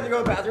 honestly. to go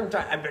to the bathroom.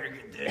 I better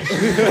get this.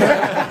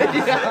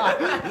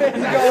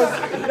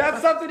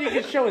 That's something you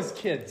can show his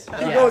kids.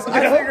 He goes,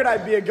 I figured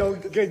I'd be a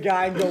good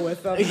guy and go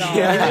with them. No.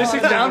 Just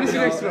sit down, he's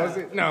gonna expose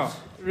it. No,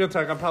 real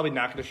talk. I'm probably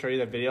not gonna show you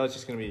that video. It's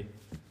just gonna be.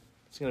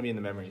 It's gonna be in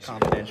the memories.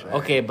 Confidential.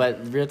 Okay,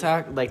 but real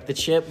talk, like the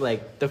chip,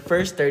 like the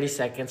first 30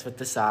 seconds with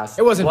the sauce.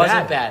 It wasn't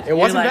bad. It You're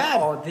wasn't like, bad.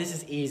 Oh, this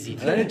is easy.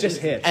 And then it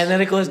just hits. And then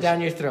it goes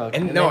down your throat.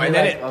 And then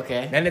then you're like,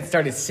 then it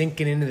started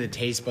sinking into the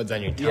taste buds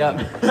on your tongue. Yep.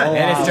 And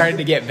then it started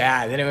to get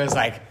bad. Then it was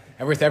like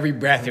with every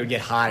breath, it would get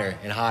hotter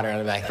and hotter. And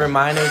I'd be like, For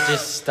mine, it was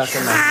just stuck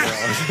in my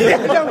throat.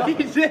 Yeah, no, he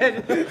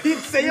did. He'd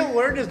say a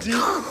word and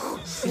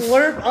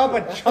slurp up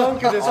a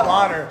chunk of this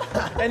water,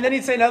 and then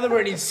he'd say another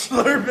word and he'd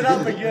slurp it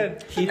up again.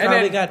 He And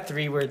probably then- got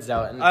 3 words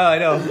out. And, Oh, I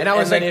know. and I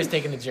was then like, he was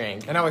taking a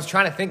drink. and I was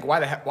trying to think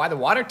why the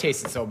water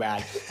tasted so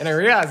bad, and I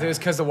realized it was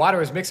because the water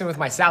was mixing with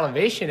my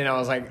salivation, and I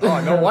was like,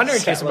 oh, no wonder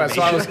it tasted bad.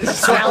 So I was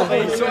so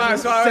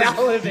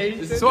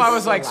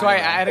I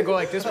had to go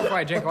like this before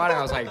I drank water. And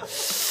I was like,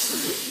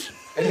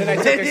 and then I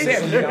took a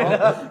sip. You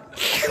know?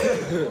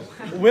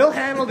 Will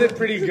handled it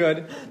pretty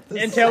good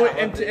until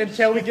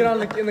we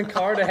get in the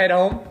car to head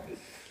home,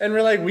 and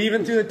we're like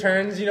weaving through the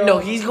turns, you know. No,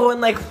 he's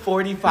going like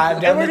 45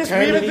 and down we're the just turn,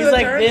 weaving and through he's the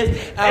like turns,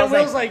 this. I and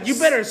was Will's like, "You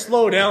better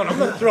slow down. I'm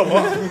gonna throw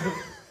up."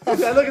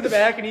 So I look at the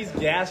back, and he's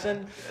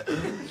gassing.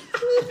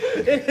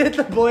 It hit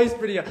the boys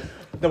pretty.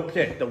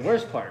 The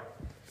worst part.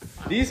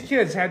 These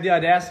kids had the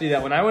audacity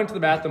that when I went to the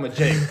bathroom with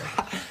Jake,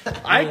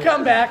 I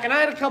come back and I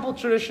had a couple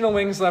traditional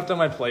wings left on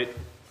my plate.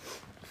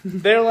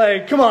 They're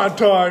like, "Come on,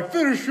 Ty,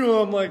 finish them."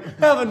 I'm like,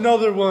 "Have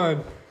another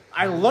one."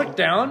 I look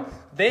down.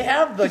 They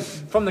have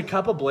from the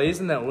cup of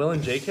blazing that Will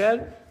and Jake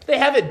had. They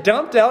have it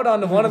dumped out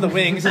onto one of the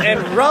wings and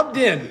rubbed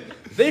in.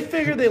 They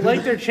figured they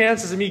liked their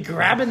chances of me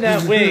grabbing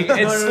that wing and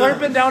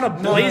slurping down a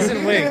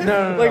blazing wing.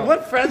 Like,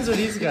 what friends are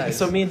these guys?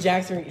 So me and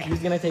Jackson, he was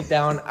going to take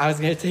down, I was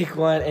going to take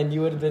one, and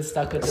you would have been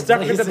stuck with the Stuck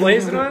with the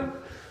blazing one?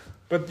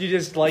 But you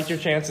just like your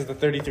chances of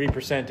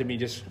 33% to me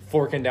just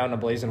forking down a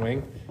blazing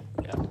wing?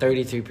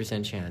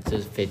 33% chance. It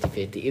was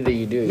 50-50. Either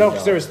you do or you No,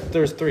 because don't.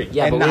 there was 3.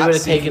 Yeah, And but we not would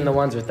have seeing- taken the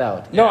ones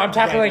without. No, I'm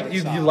talking like you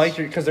sauce. liked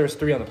your, because there was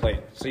 3 on the plate.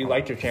 So you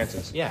liked your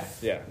chances. Yeah.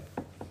 Yeah.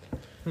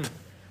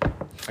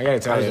 I gotta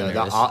tell I was you, the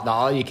nervous.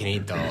 all you can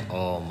eat though.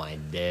 Oh my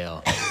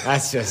deal,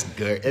 that's just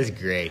good. It's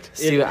great.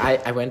 See,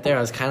 I went there,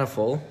 I was kind of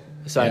full,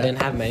 so I Yeah.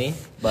 didn't have many,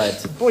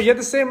 but Boy, you had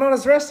the same amount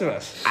as the rest of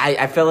us.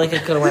 I felt like I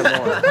could have went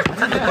more.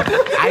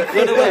 I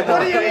could have went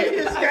more.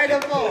 This kind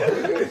of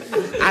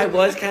full. I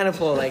was kind of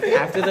full. Like,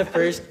 after the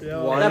first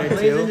one That or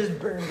blazing two. just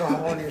burns a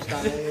hole in your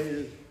stomach.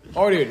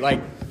 Oh, dude, like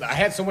I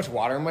had so much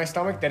water in my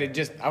stomach that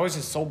I was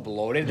just so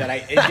bloated that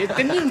it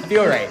didn't even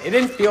feel right. It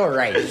didn't feel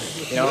right,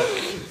 you know.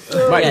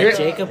 But Yeah, here,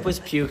 Jacob was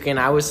puking.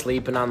 I was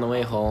sleeping on the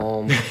way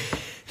home.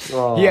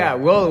 Oh. yeah,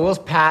 Will's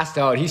passed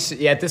out.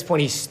 At this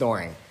point he's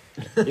snoring.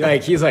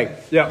 He's like,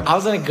 Yeah. I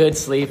was in a good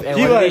sleep, and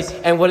He was.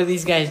 what do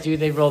these guys do?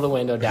 They roll the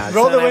window down.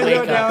 Roll So the then I window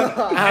wake down. up.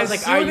 I was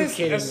like, "Are you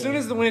kidding As me?" soon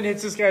as the wind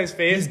hits this guy's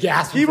face, He's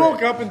gasping he for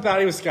woke it. up and thought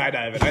he was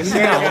skydiving. I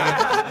swear to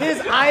God. His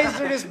eyes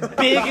are just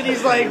big, and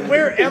he's like,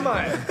 "Where am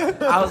I?"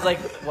 I was like,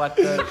 "What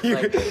the?" Like,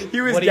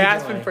 he was what are you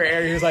gasping doing? for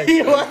air. He was like,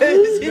 He was.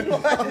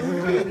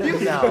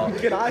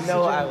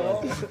 No, I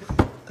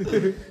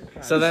wasn't.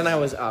 So then I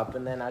was up,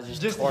 and then I was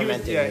just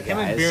tormenting the him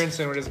and guys.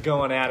 Berenson were just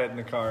going at it in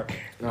the car.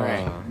 all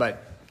right,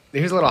 but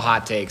here's a little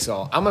hot take.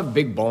 So I'm a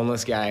big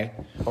boneless guy.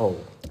 Oh.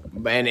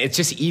 And it's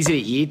just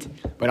easy to eat.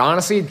 But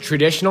honestly,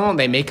 traditional,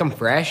 they make them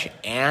fresh,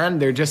 and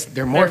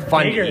they're more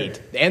fun bigger. to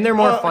eat. And they're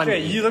more fun to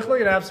Okay, eat. you look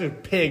like an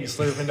absolute pig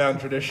slurping down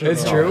traditional.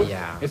 It's true.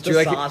 yeah. It's The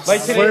true. sauce.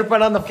 Like today-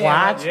 slurping on the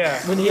flats. Yeah.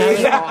 When you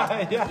have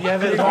it, Yeah. you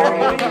have it If all you're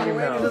in eating your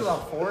wings with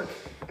mouth. a fork,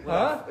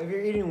 Huh? if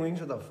you're eating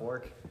wings with a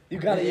fork, You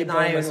gotta eat not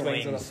boneless even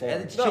wings with a fork.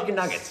 It's chicken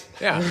nuggets.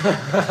 Yeah.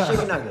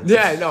 Chicken nuggets.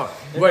 Yeah, no.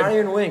 They're not But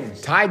even wings.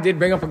 Ty did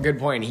bring up a good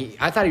point.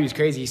 I thought he was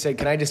crazy. He said,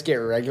 "Can I just get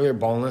regular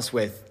boneless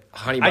with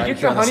honey I barbecue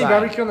get the on the honey side?"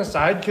 barbecue on the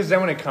side because then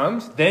when it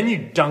comes, then you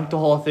dunk the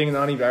whole thing in the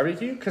honey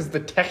barbecue because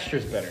the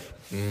texture's better.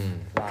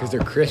 Because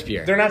they're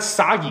crispier. They're not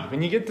soggy.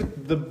 When you get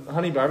the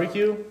honey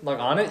barbecue like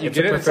on it, you It's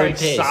get a it. It's preferred like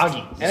taste.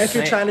 soggy. And if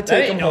you're trying to That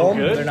take ain't them no home,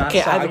 good. they're not Okay,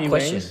 I have soggy a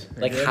question. wings.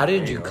 Like, how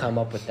did you come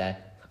up with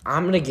that?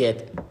 I'm gonna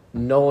get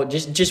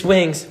just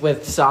wings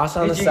with sauce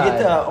on Did the you side. get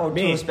the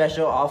O'Toole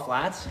special all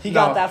flats? He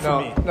got that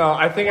from me. No,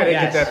 I think I did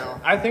yes. get that.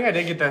 I think I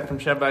did get that from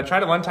Chef, but I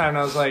tried it one time and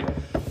I was like,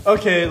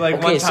 okay, Okay,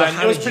 one so time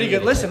how it was did pretty you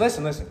good. eat it?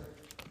 Listen.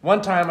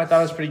 One time I thought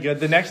it was pretty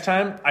good. The next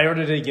time I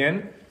ordered it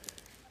again,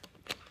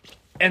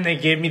 and they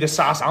gave me the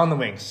sauce on the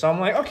wings. So I'm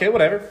like, okay,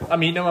 whatever.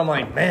 I'm eating them. I'm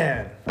like,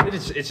 man,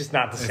 it's just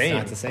not the same.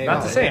 not the same.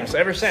 Not the same. So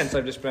ever since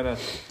I've just been a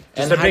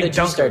And a how big did you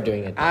dunker. start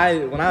doing it?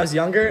 When I was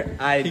younger,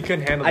 He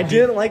couldn't handle I the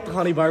didn't like the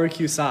honey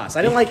barbecue sauce.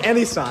 I didn't like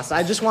any sauce.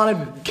 I just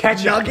wanted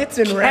Ketchup. nuggets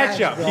and ranch.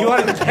 Ketchup. bro. He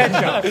wanted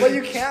ketchup. Well,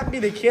 you can't be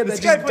the kid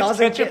This that guy just puts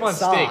doesn't ketchup get on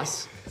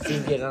sauce. See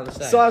him getting on the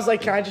side. So I was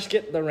like, can I just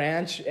get the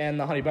ranch and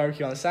the honey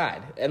barbecue on the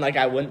side? And like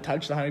I wouldn't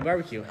touch the honey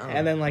barbecue.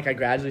 And then like I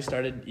gradually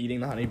started eating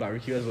the honey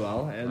barbecue as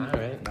well. And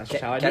Alright. that's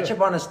just how I do it.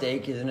 Ketchup on a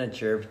steak isn't a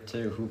chirp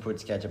to who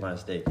puts ketchup on a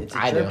steak. It's a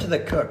I chirp do. to the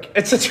cook.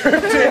 It's a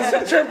trip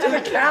to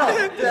the cow.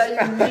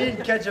 That you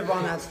need ketchup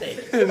on that steak.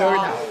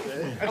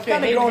 Okay,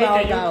 kinda going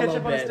out you now a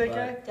ketchup little on a bit, steak but-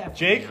 guy? Definitely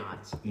Jake? not.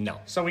 No.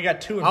 So we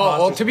got 2 Oh, well,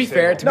 imposters. to be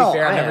fair, No, I've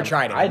I never am.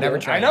 tried it. I I've never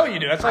do. tried I it. know you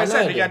do. That's why I I know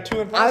said I we do. got 2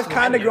 imposters. I've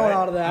kind of grown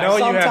out of that. No,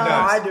 you have Sometimes.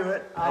 not. I do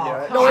it.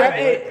 No, Trev-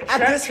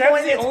 at this Trev's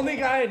point, the it's only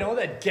guy I know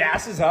that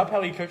gasses up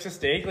how he cooks a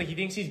steak. Like he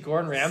thinks he's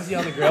Gordon Ramsay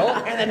on the grill,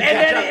 and then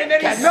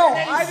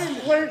I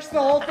didn't lurch the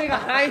whole thing of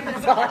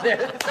Heinz on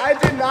it. I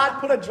did not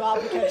put a drop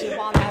of ketchup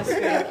on that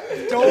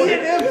steak.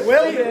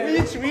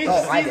 we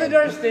seasoned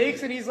our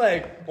steaks, and he's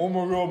like, "Oh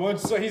my god!"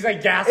 So he's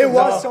like gassing. It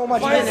was up. so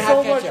much Mine's better. so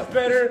Have much ketchup.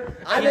 better.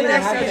 I didn't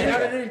have I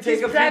ketchup. didn't take a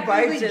few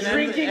Practically bites and then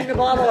drinking the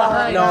bottle of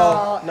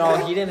Heinz. No,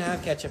 he didn't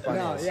have ketchup on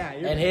No, his. yeah,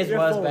 you're- and his you're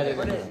was full. better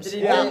than yours. Did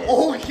he Yeah.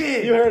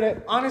 Okay. You heard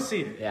it.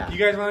 Honestly, Yeah. you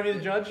guys want to be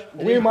the judge?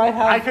 We might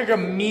I have cook a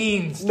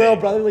mean steak. little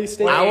brotherly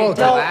steak. I will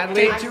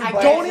gladly.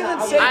 Don't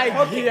even say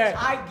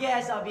I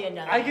guess I'll be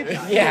another. I could.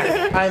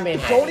 Yeah, I mean,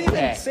 Don't even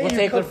hey, say we'll you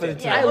take one cooked for the it.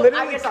 team. I Yeah,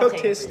 literally I guess I'll cooked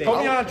take his it. steak. Put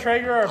me on a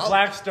Traeger or a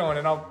Blackstone,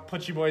 and I'll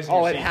put you boys in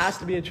your Oh, it seats. has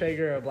to be a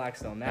Traeger or a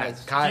Blackstone.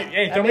 That's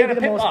Hey, That throw may me on be a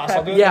the pit most boss.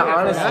 I'll do it Yeah, for you.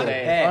 honestly,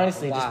 Hey,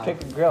 honestly, wow. just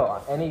pick a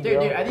grill, any Dude,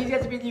 grill. are these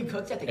guys to be new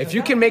cooks at the If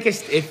you can make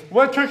if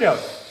What cookout?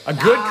 a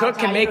good cook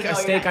can make a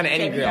steak on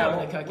any grill.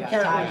 We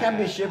can't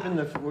be shipping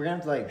the. We're gonna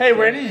have to like. Hey,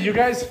 were any of you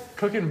guys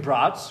cooking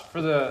brats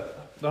for the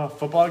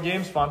football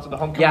game sponsored the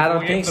homecoming Yeah, I don't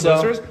football game think for the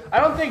so. Blisters? I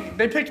don't think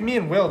they picked me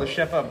and Will to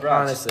chef up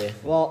brats. Honestly,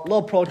 Well,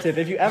 little pro tip: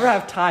 if you ever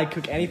have Ty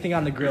cook anything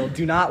on the grill,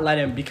 do not let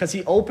him because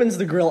he opens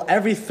the grill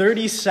every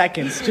 30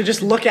 seconds to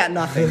just look at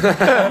nothing. You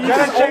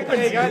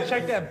gotta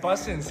check that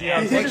bus and see how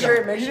it's Make like.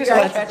 sure you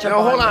got ketchup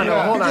No, hold on,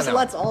 there. hold He on. just now.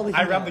 lets all the.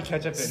 I heat rub out. the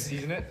ketchup and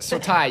season it. So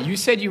Ty, you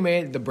said you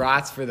made the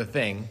brats for the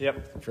thing.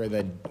 Yep. For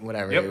the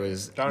whatever Yep. it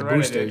was, Darn the right I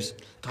boosters,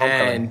 did.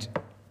 and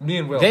Me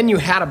and Will. then you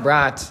had a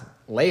brat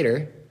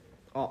later.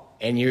 Oh.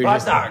 And you were Hot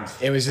just, dogs.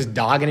 it was just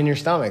dogging in your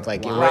stomach,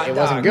 like Hot it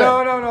wasn't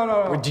dogs. good.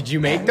 No. Or did you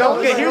make those?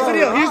 Okay, here's the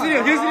deal. Here's the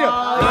deal.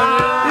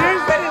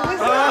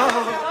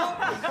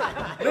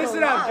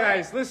 Listen up,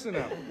 guys. Listen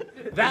up.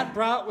 That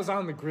brat was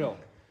on the grill.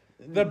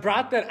 The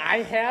brat that I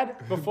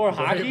had before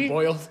hockey,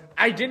 boiled.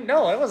 I didn't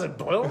know it wasn't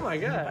boiled. Oh my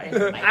god,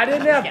 I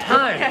didn't have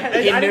time.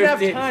 I didn't have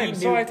time,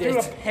 so I threw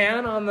a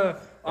pan on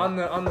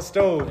the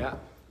stove. Yeah.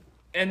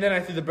 And then I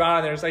threw the brat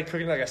on there. It's like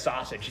cooking like a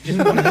sausage. It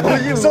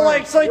just- so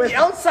like the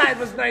outside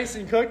was nice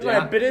and cooked. When I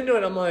Yeah. bit into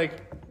it, I'm like,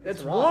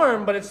 it's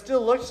warm, but it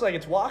still looks like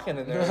it's walking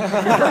in there. And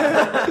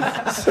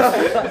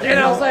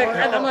I was like,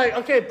 and I'm like,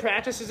 okay,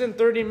 practice is in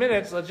 30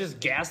 minutes. Let's just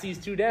gas these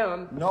 2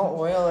 down. No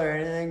oil or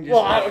anything. Just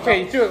Well,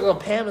 okay, you threw a little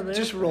Pam in there.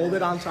 Just rolled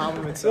it on top of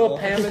a little itself.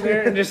 Pam in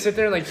there and just sit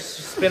there and like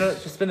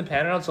spin the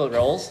pan around so it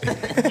rolls. Eat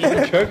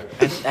and cook.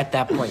 at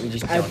that point, you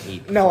just don't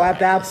eat. No, at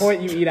that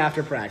point you eat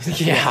after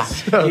practice. Yeah,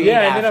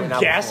 Yeah, and then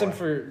I'm gassing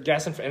for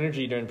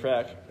energy during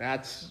prac.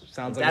 That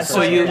sounds like. That's a so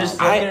first you're round.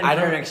 just I looking for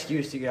don't- an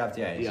excuse to get off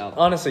the ice. Yeah.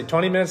 Honestly,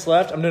 20 minutes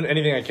left. I'm doing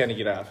anything I can to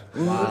get off.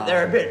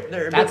 They're a bit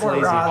That's more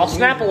lazy. raw. I'll than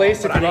snap a usual,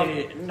 lace if but you I want.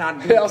 need to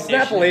not I'll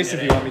snap a lace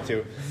if you want me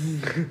to.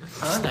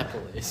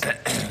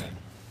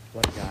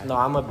 No,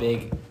 I'm a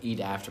big eat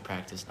after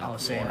practice. Oh,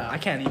 same. I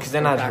can't eat 'Cause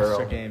then I'd practice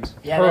hurl. or games.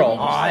 Yeah, Pearl.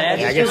 I I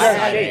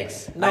guess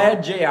Shakes. I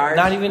had JRs.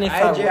 Not even if I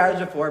had I- JRs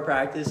before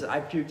practice. I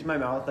puked in my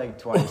mouth like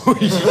twice.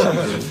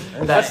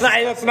 That's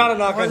not a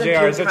knock on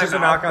JRs. That's just a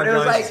knock on It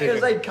was Johnny's like it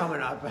was decision. like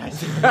coming up.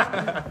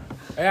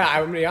 Yeah,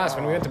 I'm gonna be honest.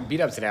 When we went to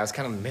beat up today, I was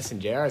kind of missing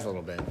JRs a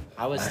little bit.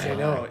 I was still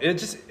No,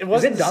 it Is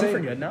wasn't it the done same. for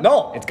good now?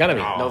 No. It's gonna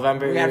be.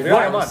 November. We had 22nd.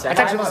 one month. I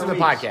actually 5 listened to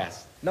the weeks.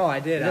 podcast. No,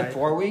 I did. Is it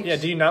 4 weeks? Yeah,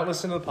 do you not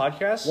listen to the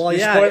podcast? Well, You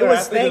yeah, spoiler it was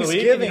athlete of the week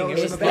and you Thanksgiving. don't It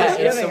listen was to the Yeah, podcast? it's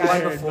the Thanksgiving, I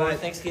one heard, before but-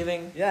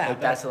 Thanksgiving. Yeah,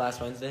 like that's the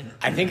last Wednesday.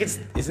 I think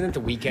isn't it the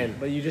weekend?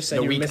 But you just said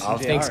the you're week missing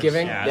of JRs.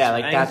 Thanksgiving. Yeah,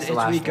 like I think that's it's the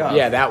last week one. of.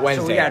 Yeah, that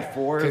Wednesday. So we got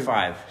 4 or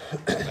 5.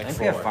 I think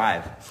we have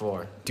 5.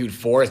 4 Dude,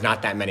 4 is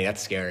not that many.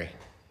 That's scary.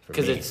 for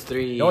because me. it's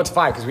 3. No, it's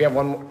 5 because we have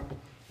one.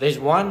 There's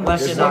one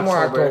left There's in one more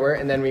October. October,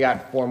 and then we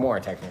got 4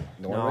 more technically.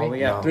 No, we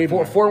got 3 four,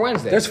 more. 4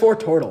 Wednesdays. There's 4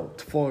 total.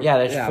 4. Yeah,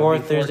 there's 4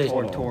 it'd be Thursdays.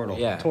 total.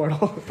 Yeah.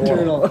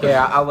 Total.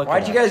 Yeah, I'll look.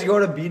 Why'd it you up. guys go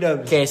to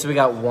B-dubs Okay, so we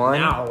got 1,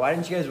 now? Why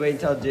didn't you guys wait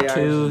until JRs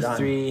 2, was done?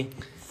 3,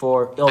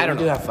 4. Oh, I don't we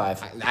do know. have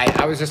 5.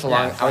 I was just along.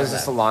 Yeah, I was five just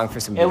left. along for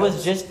some. It was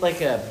beat-ups. just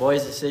like a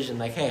boys' decision.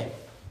 Like, hey,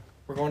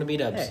 we're going to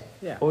B-dubs. Hey,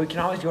 yeah. Well, we can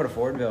always go to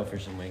Fordville for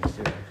some wings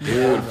too.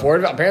 Dude,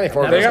 Ford. Apparently,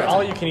 Ford. They got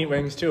all you can eat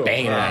wings too.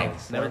 banging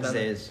wings.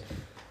 Wednesdays.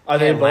 Are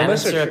they Hey, Lemon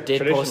boneless or Syrup did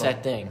post traditional?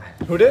 that thing.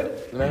 Who did?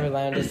 Remember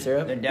Landon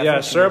Syrup? They're Yeah,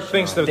 definitely Syrup traditional.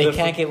 thinks that They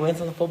can't get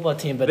wins on the football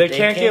team, but they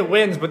can't get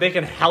wins, but they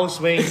can house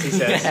wings. He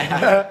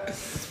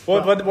says.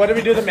 What did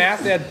we do the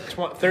math? They had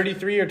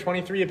 33 or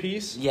 23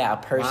 apiece. Yeah, a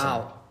person.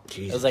 Wow.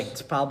 It was like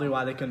That's probably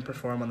why they couldn't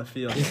perform on the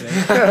field today.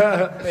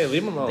 Hey,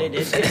 leave them alone.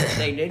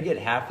 They did get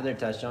half of their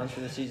touchdowns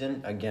for the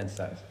season against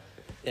us.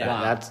 yeah.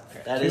 Wow. That's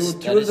That is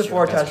Two of the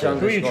 4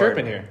 touchdowns. Who are we you scored.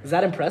 chirping here? Is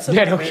that impressive?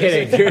 yeah, no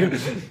kidding,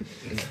 dude.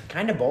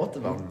 Kind of both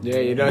of them. Yeah,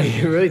 you know,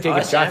 you really take a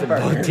Us shot and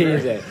at both Burger.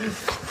 teams. There.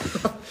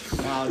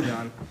 Wow,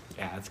 John.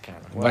 Yeah, that's kind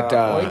of.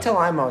 But wait till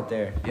I'm out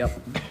there.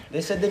 Yep.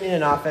 They said they need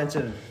an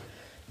offensive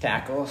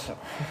tackle. So.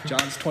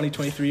 John's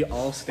 2023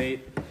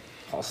 All-State.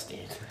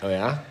 All-State. oh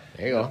yeah,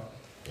 there you go.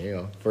 There you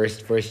go.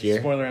 First year,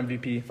 Spoiler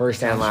MVP.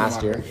 first and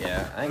last year.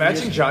 Yeah. I think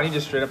Imagine Johnny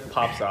just straight up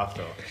pops off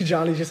though.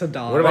 Johnny's just a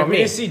dog. What about Like, we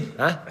me? just see.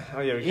 Huh? Oh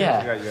yeah, we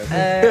Yeah. forgot you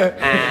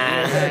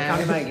guys. Come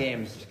to my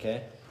games,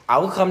 okay? I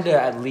will come to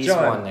at least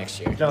John. one next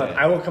year. John,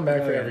 I will come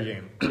back for every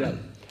game.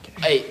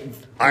 Hey,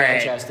 All right.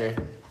 Manchester.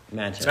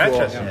 Manchester.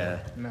 Yeah.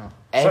 No.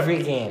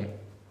 Every game.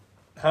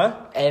 Huh?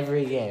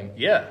 Every game.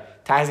 Yeah.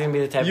 Ty's gonna be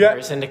the type You of a-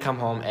 person to come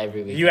home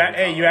every week. You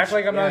act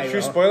like I'm not Yeah, a true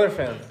you will. spoiler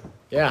fan.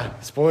 Yeah,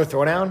 spoiler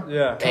throwdown.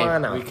 Yeah. Hey, Come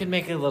on now. we could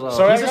make a little.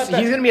 So I He's, got he's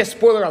that- gonna be a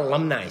spoiler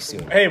alumni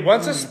soon. Hey,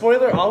 once a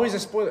spoiler, always a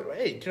spoiler.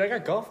 Hey, dude, I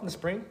got golf in the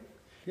spring.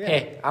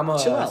 Hey, I'm a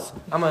Chill out.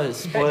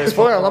 spoiler.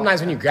 Spoiler alumni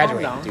is when you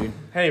graduate, down. dude.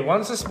 Hey,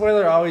 once a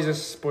spoiler, always a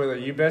spoiler.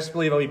 You best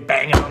believe I'll be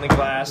banging on the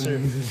glass or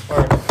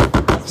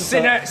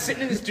sitting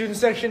in the student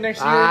section next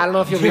year. I don't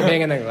know if you'll be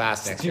banging the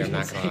glass next year. I'm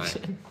not gonna lie.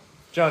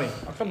 Johnny,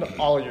 I'll come to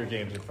all of your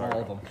games in Fargo.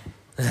 All of them.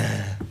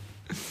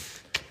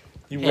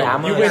 You Yeah, win.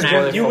 I'm You a win.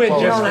 spoiler You win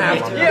football just alumni.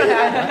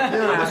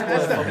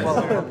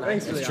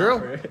 Thanks for It's the true.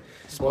 offer.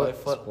 Spoiler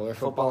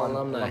football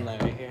alumni.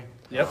 right here.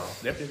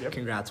 Yep.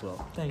 Congrats,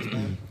 Will. Thanks,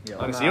 man.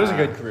 Honestly, it was a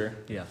good career.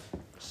 Yeah.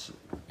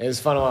 It was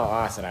fun while it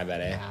lasted, I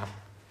bet, eh? Yeah.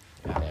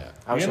 I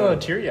I'm was getting a little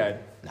teary-eyed.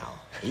 No.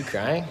 You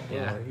crying?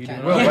 Yeah.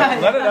 Will,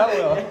 let it out,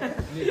 Will.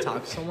 You need to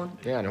talk to someone?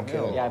 Yeah, no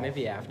kidding. Yeah,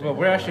 maybe after. Well,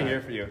 we're actually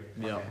here for you.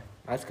 Yeah.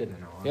 That's good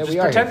to know. Yeah, Just we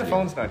are. pretend here the for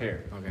you. phone's not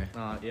here. Okay.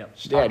 Yeah.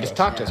 Yeah, just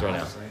talk to us right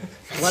now.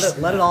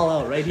 Let it all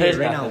out right here, There's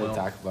right now, nothing to Will.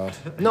 talk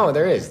about. No,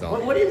 there is though.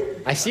 What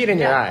is? I see it in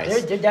your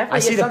eyes. There definitely I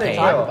see is the something pain.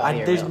 to talk about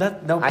here, There's Will.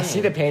 no I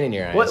see the pain in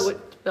your eyes.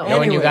 No,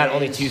 Knowing you got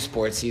only anyways. 2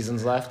 sports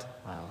seasons left.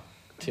 Wow.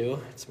 2?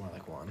 It's more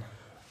like 1.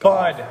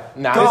 Bud.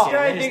 Nah, This it's-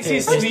 guy it's thinks two.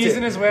 he's It's two.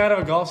 sneezing his way out of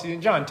a golf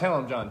season. John, tell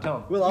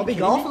him. Will, I'll be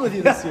golfing with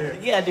you this year.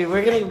 Yeah, dude,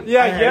 we're gonna.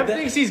 Yeah, I heard Jeff that.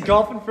 thinks he's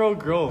golfing for Oak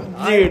Grove.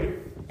 Dude.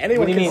 Anyone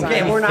What do you can mean? sign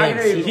Okay, up. We're not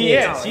thinks. gonna. He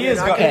is. He You're is.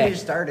 not go- gonna Okay. be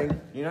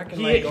starting. You're not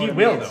gonna. He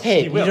will though.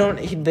 Hey, He will.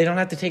 they don't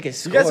have to take a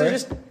score. You guys are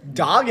just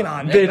dogging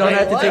on me. They don't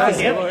have to take a What?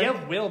 score.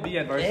 Yev will be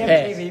at varsity.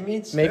 Hey, JV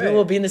meets. maybe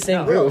we'll be in the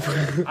same group.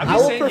 I'm I just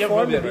will saying Yev will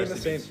perform be to at be in the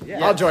varsity. same.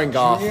 Yeah. I'll join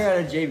golf. Junior at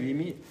a JV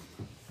meet.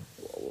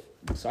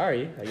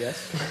 Sorry, I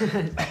guess.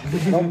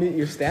 Don't meet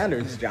your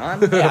standards,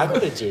 John. Yeah, I'll go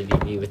to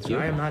JVB with you.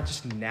 I am not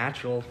just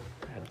natural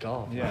at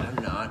golf. Yeah.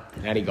 I'm not.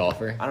 Natty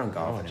golfer. I don't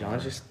golf. Oh,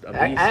 John's just a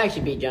I beast.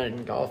 actually beat John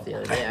in golf the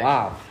other day.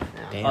 Wow.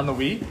 On the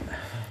Wii?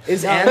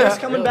 Is Anders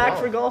coming back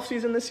for golf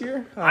season this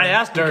year? I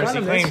asked Durs.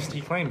 kinda missed-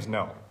 He claims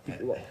no. He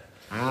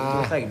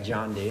looks like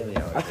John Daly.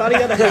 I thought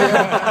he had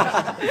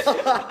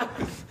a.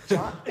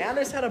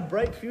 Anders had a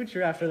bright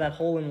future after that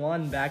hole in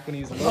one back when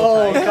he was a little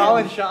Oh, tiny.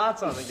 calling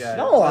shots on the guy.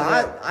 No,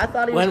 I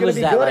thought he was When going was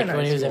to be that? good Like in when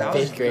high he was in school.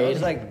 fifth It grade?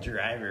 was like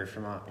driver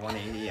from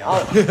 180.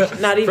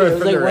 Not even. It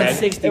was like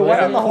 160. It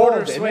went in the hole,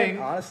 quarter didn't swing. it?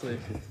 Honestly.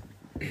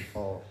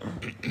 Oh.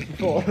 That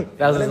was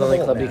Went in the only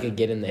hole, club you man. could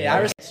get in Hey, there.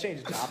 Iris,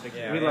 change the topic.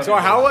 So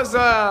how was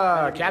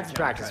captain's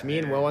practice? Me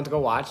and Will went to go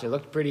watch. It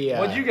looked pretty.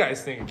 What'd you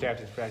guys think of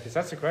captain's practice?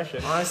 That's the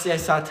question. Honestly, I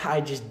saw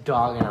Ty just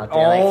dogging out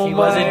there. Oh Like he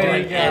wasn't my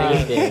doing God.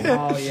 anything.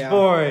 Oh, yeah.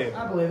 Boy.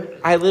 I believe it.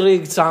 I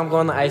literally saw him go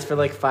on the ice for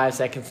like 5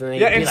 seconds and then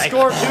Yeah, he'd be and like,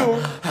 score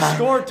two.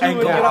 Score two and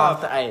and go get off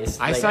off. the ice.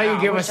 I Like, saw you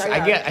give wish us. I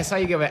got- I saw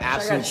you give an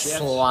absolute shifts.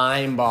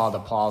 slime ball to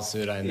Paul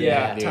Suda in there.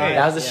 Yeah, dude. Ty-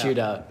 that was a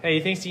shootout. Hey,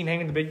 you think he can hang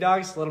with the big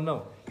dogs? Let him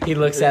know. He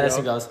looks at us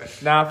and goes,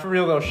 Nah, for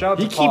real though. Shout out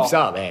He to Paul. keeps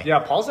up, eh? Yeah,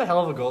 Paul's a hell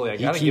of a goalie. I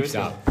He gotta keeps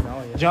give it up. to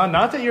him. John,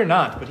 not that you're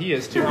not, but he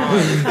is too.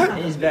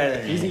 He's better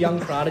than He's a me. young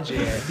prodigy.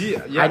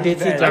 Yeah, I did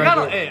see I got,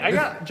 Target. hey, I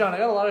got John. I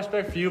got a lot of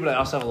respect for you, but I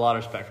also have a lot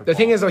of respect for The Paul.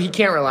 thing is, though, he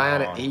can't rely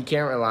on it. He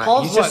can't rely.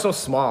 Paul's He's just what? so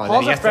small. and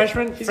Paul's then a he has to-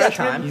 freshman. He's got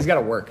freshman time. He's got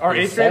to work. or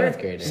He's eighth grader.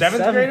 seventh grader.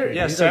 Seventh grader.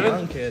 Yeah, He's a young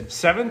seventh. kid.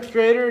 Seventh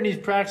grader, and he's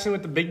practicing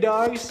with the big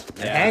dogs.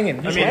 Hanging.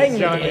 I He's mean, hanging.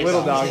 John, with the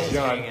little big dogs,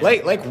 John.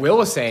 Like Will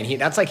was saying,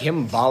 that's like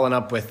him balling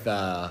up with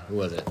who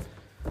was it?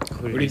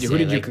 Who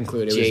did you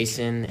conclude? It was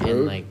Jason Drew?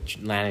 and like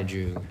Lana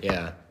Drew.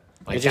 Yeah,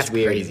 like It's that's just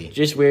weird. crazy.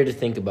 Just weird to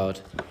think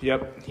about.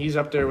 Yep, he's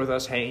up there with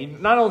us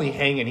hanging. Not only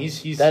hanging,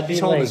 he's That'd be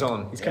holding like- his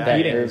own. He's That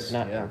competing. is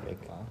not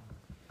perfect.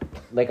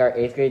 Like our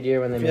 8th grade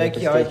year when they I feel moved like to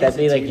he always state, gets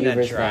that'd a be like team you that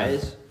versus them.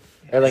 tries.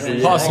 Or like And a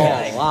then Possible.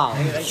 like, Wow.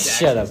 like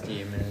Shut Jackson's up.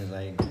 team and it's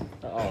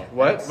like,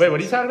 What? Wait, what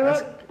are you talking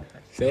about?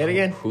 Say it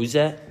again. Who's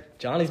that?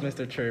 Johnny's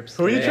Mr. Chirps.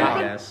 Who are you today, chirping?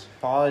 I guess.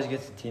 Paul always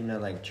gets a team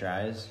that like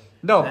tries.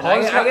 No, And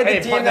Paul's I get the hey,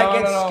 team Paul- that no,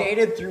 gets no, no.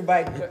 skated through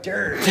by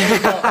dirt.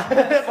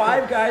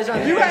 5 guys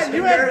on You the had ice,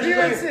 you and had Dirk's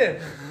just like,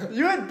 Berenson.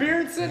 You had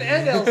Berenson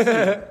and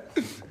Elsie.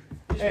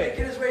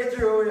 making his way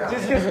through. Yeah.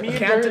 Just because me and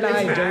Can't Durs-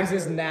 deny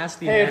Jones's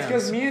nasty Hey, it's hands.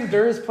 because me and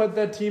Durs put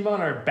that team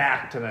on our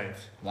back tonight.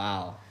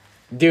 Wow.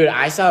 Dude,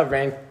 I saw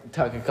Rank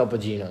tuck a couple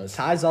Genos.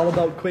 Ty's all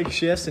about quick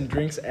shifts and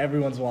drinks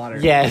everyone's water.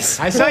 Yes.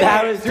 I saw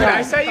that you, was dude.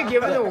 I tough. saw you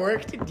giving the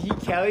work to D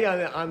Kelly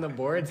on the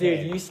board.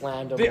 Dude, you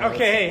slammed him. Okay, once.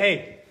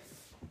 hey.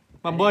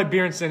 My boy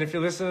Berenson, if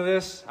you're listening to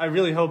this, I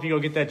really hope you go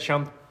get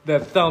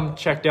that thumb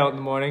checked out in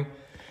the morning.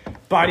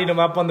 Bodied him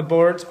up on the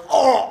boards.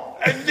 Oh,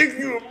 I think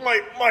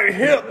my my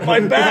hip, my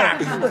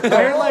back.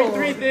 I heard like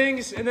 3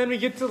 things, and then we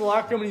get to the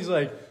locker room, and he's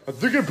like, I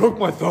think I broke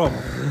my thumb.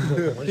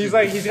 He's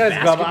got his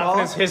glove off,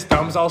 and his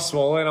thumb's all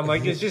swollen. I'm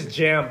like, it's just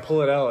jam,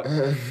 pull it out.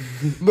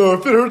 No,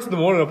 if it hurts in the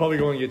morning, I'll probably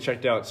go and get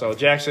checked out. So,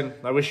 Jackson,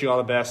 I wish you all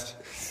the best.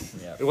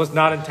 It was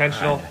not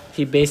intentional.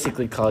 He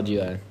basically called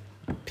you a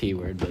P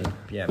word, but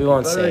Yeah, we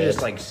won't people say just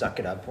it. like suck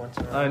it up once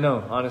in a while. I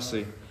know,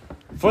 honestly.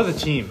 For the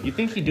team. You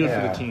think he'd do it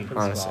for the team.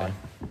 Honestly.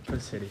 For the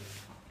city.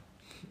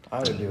 I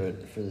would do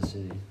it for the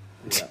city.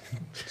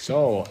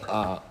 So,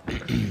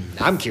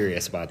 I'm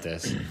curious about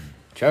this.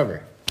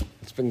 Trevor,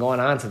 what's been going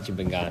on since you've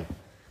been gone?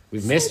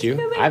 We've missed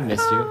you. I've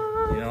missed you.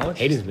 You know,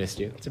 Hayden's missed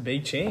you. it's a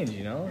big change,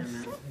 you know?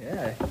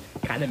 Yeah.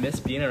 Kind of miss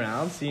being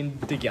around, seeing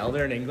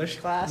DeGelder in English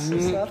class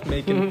and stuff,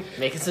 making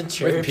Making some With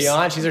trips.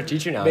 Pion, she's our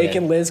teacher now.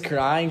 making Liz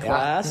cry in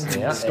class, Yeah,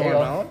 there storm you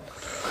go. out.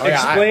 Oh,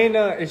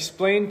 yeah,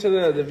 Explain to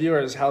the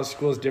viewers how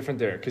school is different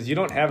there, because you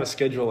don't have a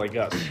schedule like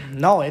us.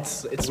 No,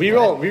 it's We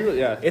roll,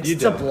 yeah. It's you a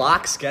do.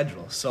 block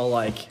schedule. So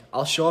like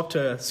I'll show up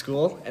to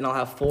school and I'll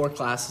have 4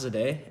 classes a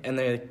day and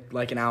they're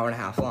like an hour and a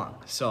half long.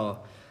 So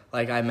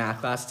like I have math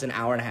class, it's an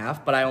hour and a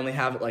half, but I only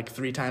have it like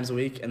 3 times a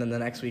week and then the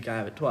next week I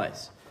have it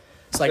twice.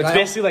 It's like It's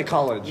basically like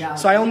college. Yeah.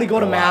 so I only go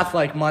to math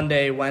like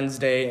Monday,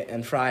 Wednesday,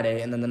 and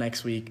Friday, and then the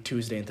next week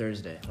Tuesday and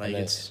Thursday. Like And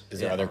it's is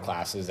there other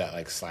classes that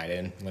like slide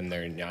in when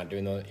they're not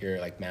doing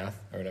your like math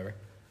or whatever?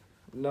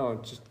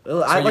 No, just I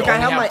you like I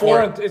only have have my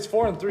 4 it's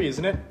 4 and 3,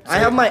 isn't it? I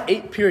have my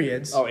 8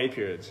 periods. Oh, 8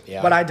 periods.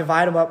 Yeah. But I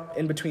divide them up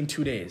in between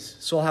 2 days.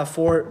 So I'll have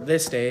 4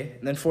 this day,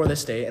 and then 4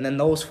 this day, and then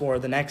those 4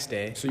 the next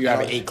day. So you have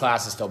 8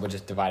 classes still, but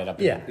just divided up.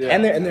 Yeah, Yeah.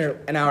 and they're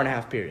an hour and a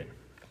half period.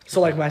 So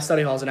like my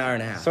study hall is an hour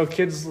and a half. So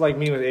kids like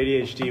me with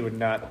ADHD would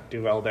not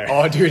do well there.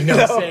 Oh, dude,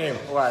 no, same.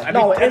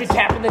 I'd be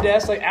tapping the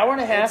desk like hour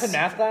and a half in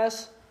math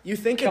class. you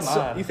think Come it's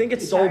so, on. you think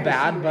it's You're so tired of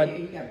bad, seeing- but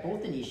you got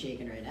both the knees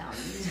shaking right now.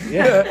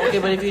 Okay,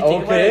 but if you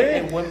think about Okay.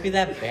 it, it wouldn't be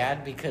that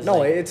bad because No,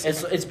 like,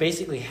 it's- it's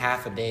basically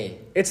half a day.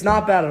 it's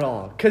not bad at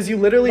all. Cause you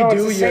literally No,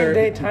 do it's the your same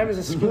day time as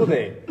a school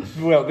day.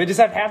 Well, they just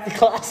have half the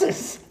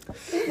classes.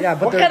 yeah,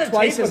 but What they're kind of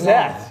twice tape as was long.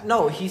 that?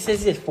 No, he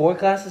says he has 4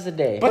 classes a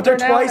day. But they're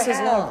an hour and twice a as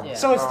half. long. Yeah.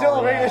 So it's still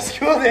a regular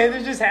school day.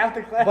 There's just half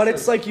the classes. But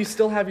it's like you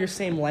still have your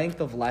same length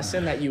of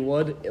lesson that you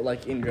would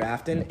like in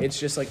Grafton. It's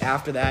just like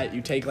after that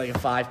you take like a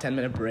 5-10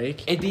 minute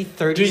break. It'd be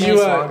 30 do you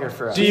minutes longer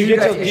for us. do you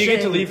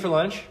get to leave for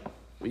lunch?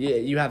 Yeah,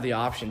 you have the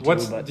option to.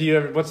 What's but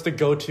what's the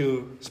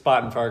go-to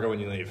spot in Fargo when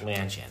you leave?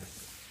 Lanchan.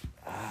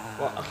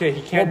 Well, okay,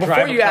 he Well, can't before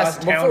drive you across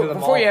ask, town to the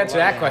before you mall answer for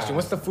that lunch. question,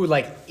 what's the food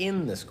like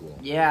in the school?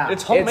 Yeah.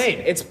 It's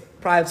homemade. It's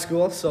private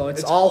school, so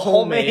it's It's all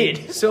homemade.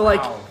 homemade. So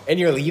like, And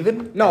you're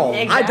leaving? no, I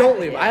Exactly, don't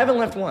leave. yeah. I haven't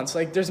left once.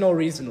 Like, there's no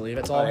reason to leave.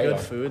 It's all There you good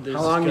go. food. There's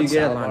How long do good you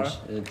get at salad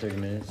lunch? bar. 30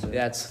 minutes.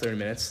 Yeah, it's 30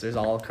 minutes. There's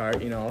a la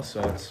carte, you know,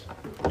 so it's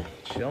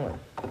chilling.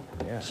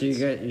 Yeah. So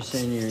you're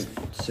saying you're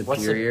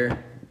superior?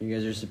 You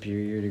guys are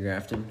superior to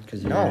Grafton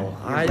because you're No,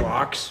 I-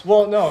 rocks.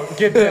 Well, no,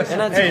 get this.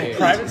 that's Hey, okay.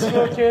 private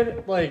school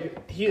kid,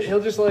 like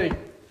he'll just like.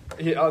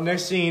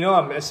 Next thing you know,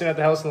 I'm sitting at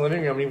the house in the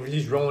living room. And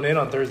he's rolling in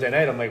on Thursday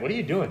night. I'm like, "What are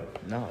you doing?"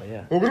 No,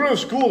 yeah. Well, we don't have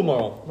school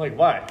tomorrow. I'm like,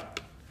 why?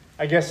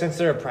 I guess since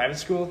they're a private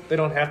school, they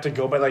don't have to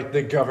go by like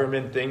the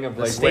government thing of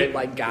The like state wait-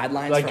 like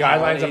guidelines. like for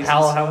guidelines of holidays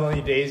how and stuff.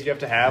 many days you have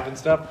to have and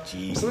stuff.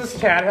 So this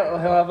cat he'll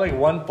have like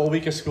 1 full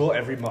week of school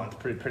every month,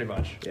 pretty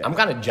much. I'm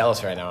kind of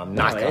jealous right now. I'm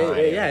not No, gonna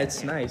lie. yeah,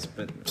 it's nice,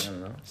 but I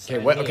don't know.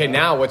 Okay, okay,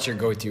 now what's your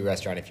go-to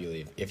restaurant if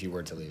you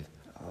were to leave?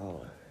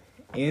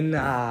 In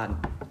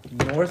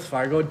North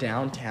Fargo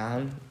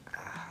downtown,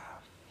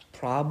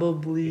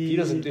 probably.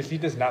 If he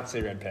does not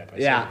say red pepper,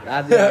 Yeah,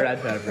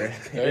 red pepper.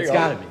 There you It's go.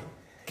 gotta be.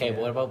 Okay,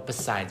 what about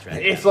besides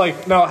red? If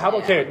like no, how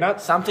about okay?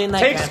 Not Something that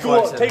take Grand school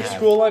Forks doesn't take have.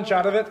 school lunch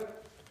out of it.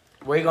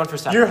 Where are you going for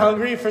supper? You're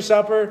hungry for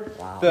supper. With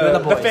The, the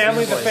boys, family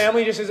with the the boys.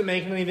 family just isn't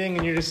making anything,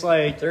 and you're just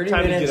like 30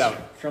 time to minutes get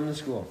out. from the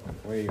school.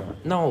 Where are you going?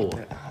 No,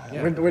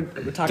 We're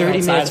talking 30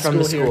 outside minutes of from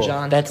the here, school.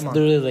 John. That's Come on.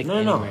 literally like No.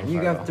 anywhere in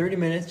You Fargo. got 30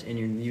 minutes and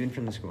you're leaving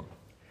from the school.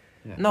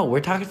 No, we're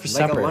talking for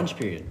Like supper. a lunch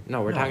period.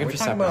 No, we're talking we're for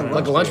talking supper. about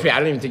Like a lunch period, I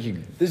don't even think you.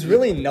 There's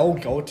really no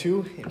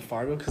go-to in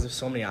Fargo because there's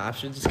so many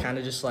options. It's kind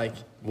of just like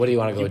What do you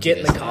want to go you to? get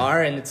in this the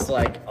car and it's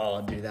like,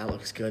 oh, dude, that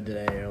looks good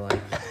today, or like,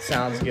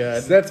 sounds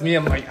good. That's me.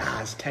 I'm like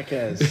it's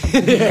Tekka's.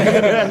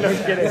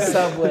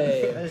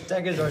 Subway. It's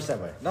Tegas or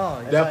Subway. No,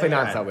 it's Definitely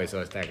like- not Subway,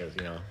 so it's Tacos,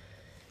 you know.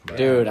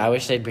 Dude, I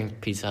wish they'd bring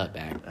Pizza Hut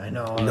back. I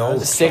know. No.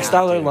 The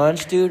 $6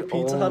 lunch, dude.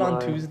 Pizza oh Hut on my.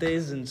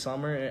 Tuesdays in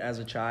summer as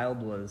a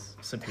child was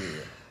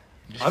superior.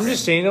 I'm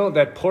just saying though,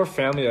 that poor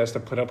family that has to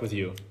put up with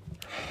you.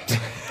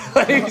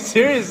 Like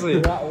seriously.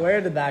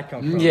 Where did that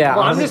come from? Yeah,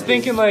 Well, I'm honestly. just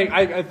thinking like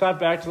I thought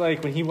back to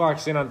like when he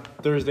walks in on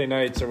Thursday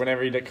nights or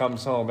whenever he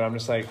comes home, and I'm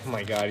just like, oh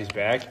my god, he's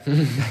back.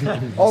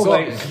 Oh, So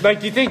like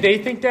do you think they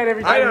think that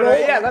every time? I don't know. roll,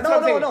 Yeah, that's what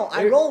I'm saying. no.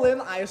 I roll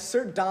in, I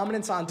assert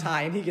dominance on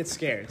Ty, and he gets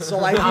scared. So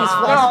like he's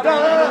No.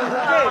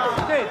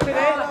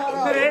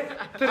 Okay,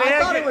 today I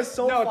thought get, it was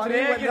so no, funny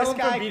today I when get this home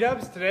guy- from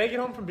beat-ups. Today I get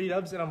home from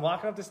beat-ups and I'm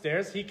walking up the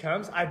stairs. He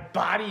comes, I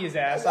body his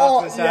ass Oh,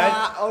 off to the side,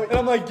 yeah, oh. and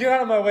I'm like, get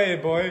out of my way,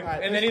 boy.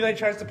 right, and then he like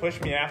tries to push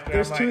me after.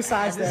 There's I'm two like,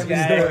 sides to this every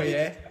guy. story,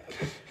 yeah.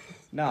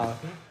 No,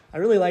 I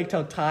really liked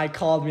how Ty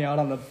called me out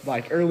on the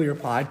earlier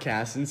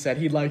podcast and said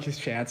he'd like his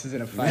chances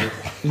in a fight.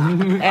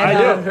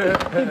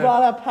 And he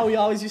brought up how we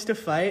always used to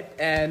fight,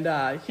 and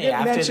he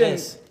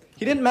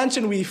didn't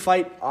mention we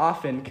fight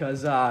often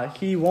because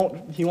he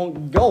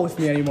won't go with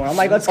me anymore. I'm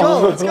like, let's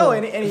go,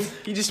 and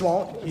he just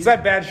won't. It's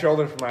that bad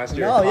shoulder from last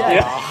year. Oh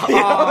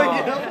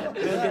yeah.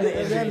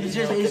 He's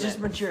just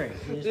maturing.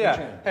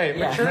 Hey,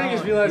 maturing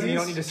is realizing you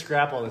don't need to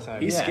scrap all the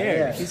time. He's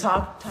scared. He's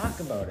talk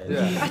about it.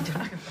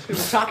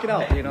 Talk it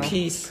out, you know.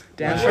 Peace.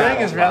 Maturing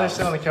is rather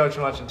sitting on the couch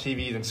and watching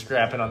TV than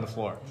scrapping on the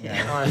floor.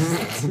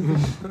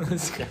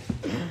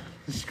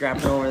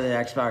 Scrapping over the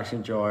Xbox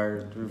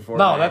controller.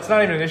 No, that's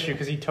not even an issue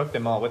because he took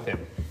them all with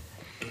him.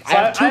 I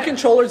have two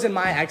controllers in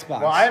my Xbox.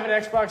 Well, I have an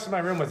Xbox in my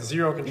room with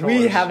 0 controllers.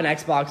 We have an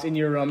Xbox in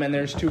your room, and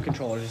there's 2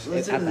 controllers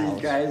Listen at to the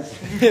these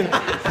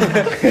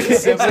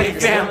house.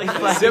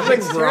 guys.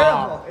 Siblings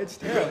brawl. It's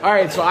terrible. All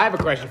right, so I have a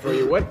question for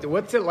you.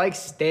 What's it like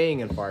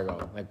staying in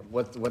Fargo? Like,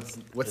 what's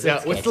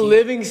the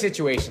living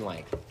situation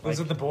like? Those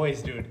are the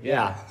boys, dude.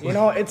 Yeah. You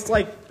know, it's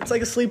like a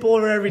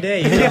sleepover every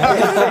day. You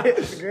know?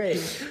 It's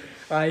great.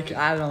 Like,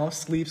 I don't know,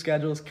 sleep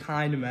schedule's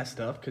kind of messed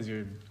up because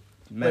you're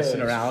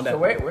messing around. So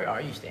where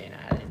are you staying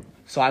at?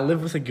 So I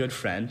live with a good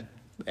friend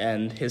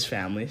and his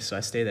family, so I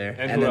stay there.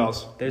 And who then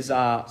else? There's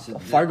a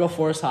Fargo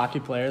Forest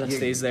hockey player that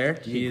stays there.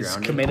 He's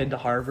grounded? committed to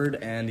Harvard,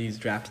 and he's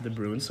drafted the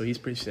Bruins, so he's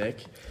pretty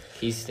sick.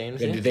 He's staying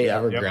with Did you? they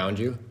ever ground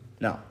you?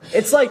 No.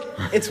 It's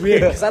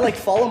weird because I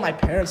follow my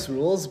parents'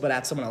 rules, but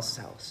at someone else's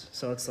house.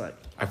 So it's like...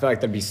 I feel like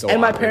that'd be so And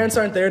my awkward. parents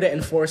aren't there to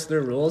enforce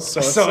their rules, so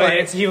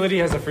it's he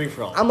literally has a free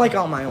for all. I'm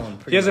on my own.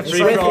 He has a much.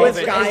 free for all.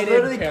 With guided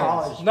literally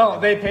parents. college.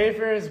 No, they pay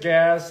for his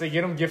gas. They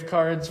get him gift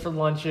cards for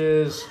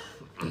lunches.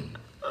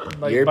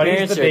 Your but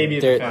parents he's the baby are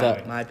of the they're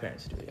family. My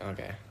parents do.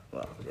 Okay.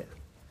 Well, yeah.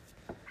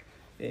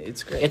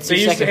 It's great. It's They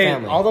your used to, second hey,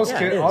 family. all those Yeah,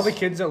 kids, it all is. the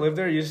kids that live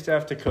there used to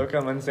have to cook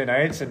on Wednesday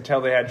nights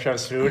until they had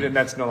chef's food, and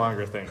that's no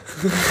longer a thing.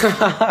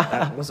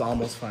 That was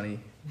almost funny.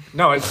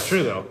 No, it's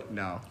true though.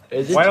 No.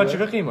 Why don't you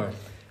cook anymore?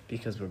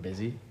 Because we're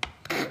busy.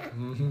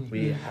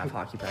 We have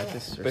hockey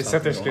practice. Or They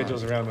set their something going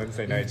schedules around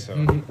Wednesday nights, so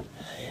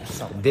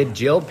Did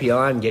Jill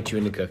Pilon get you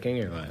into cooking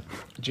or what? on.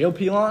 Jill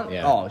Pilon?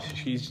 Yeah. Oh,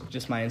 she's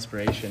just my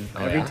inspiration.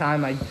 Every yeah?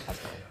 time I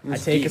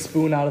take a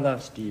spoon out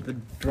of the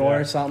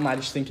drawer or something, I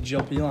just think of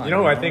Jill Pilon. you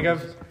know who I think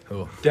of?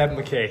 Who? Deb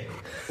McKay.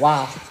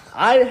 Wow.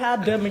 I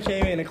had Deb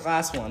McKay in a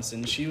class once,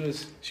 and she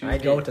was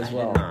GOAT as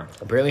well.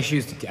 Apparently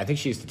I think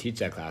she used to teach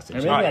that class.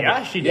 Didn't she? Really?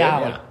 Yeah, she did.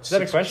 Yeah. Is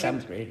that a question?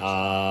 7th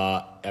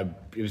grade.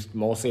 It was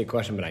mostly a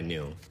question, but I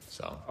knew.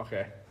 So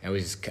Okay. it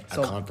was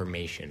a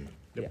confirmation.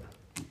 Yeah.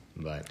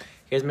 But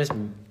You guys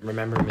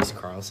remember Miss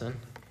Carlson?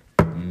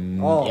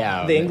 Oh,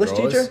 yeah, the English Rose?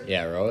 teacher?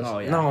 Yeah, Rose. Oh,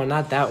 yeah. No,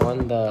 not that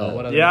one. The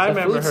what other- Yeah, I the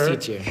remember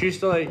foods her. teacher. She's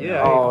still like,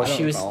 yeah. Oh, I don't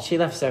she recall.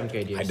 left 7th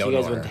grade years. I So don't you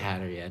guys know wouldn't her. have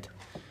had her yet.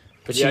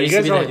 But yeah, you used to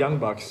guys be are all the- young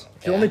bucks.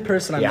 The only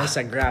person I Yeah. miss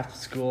at Graft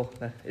School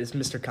is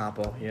Mr.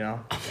 Campo, you know?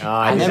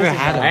 I never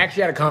had him. I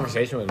actually had a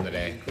conversation with him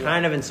today.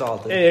 Kind of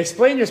insulted. Hey,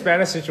 explain your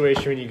Spanish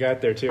situation when you got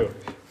there too.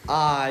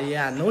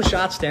 Yeah, no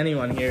shots to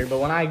anyone here, but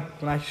when I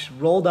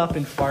rolled up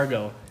in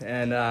Fargo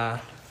and I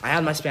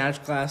had my Spanish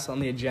class on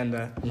the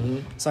agenda,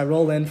 so I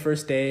roll in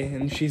first day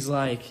and she's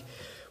like,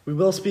 "We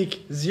will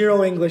speak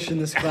 0 English in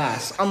this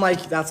class." I'm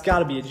like, that's got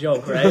to be a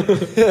joke,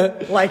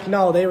 right? Like,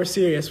 no, they were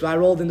serious. But I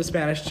rolled into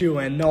Spanish too,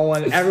 and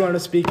everyone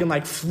was speaking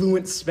like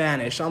fluent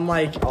Spanish. I'm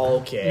like,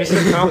 okay.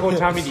 Mr. Campo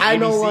taught me the I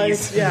know, like,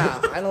 ABCs.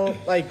 yeah, I know,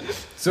 like,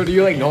 So do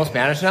you know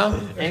Spanish now?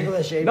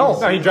 English. no,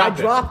 No, he dropped I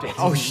it. dropped it.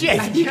 Oh shit!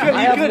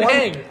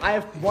 I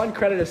have 1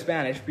 credit of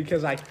Spanish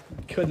because I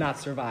could not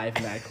survive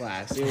in that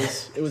class.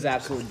 It was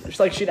absolutely. It's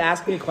like she'd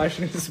ask me a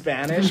question in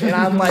Spanish, and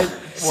I'm like,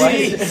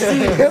 "See,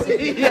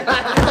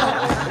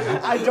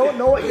 I don't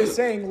know what you're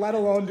saying. Let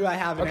alone do I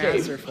have an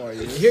answer for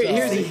you."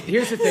 Here's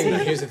the thing.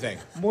 Here's the thing.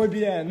 Muy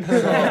bien.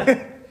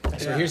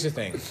 So here's the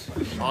thing.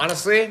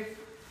 Honestly,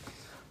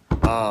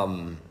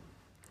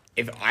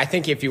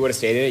 if you would have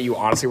stated it, you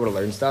honestly would have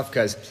learned stuff.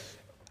 Because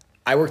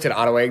I worked at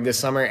Ottawa this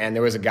summer, and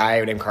there was a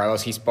guy named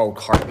Carlos. He spoke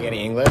hardly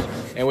any English,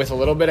 and with a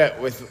little bit of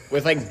with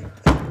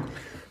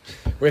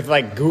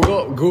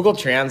Google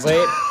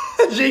Translate.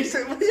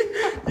 Jason, you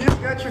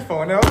just got your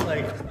phone out.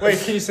 Like, wait,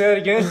 can you say that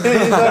again?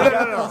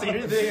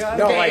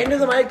 No, like, Into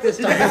the mic this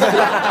time.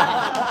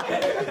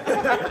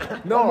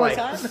 no,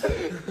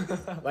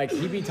 like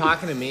he'd be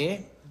talking to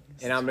me,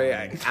 and I'm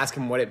gonna ask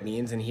him what it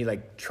means, and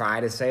he'd try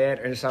to say it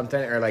or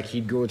something, or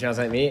he'd Google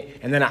Translate me,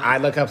 and then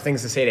I'd look up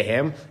things to say to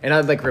him, and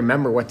I'd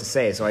remember what to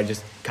say, so I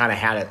just kind of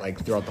had it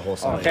throughout the whole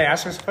song. Okay,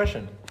 ask us a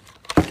question.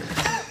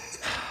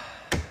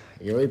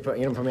 You really put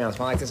me on the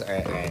spot like this? All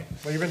right.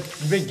 Well,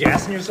 you've been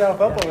gassing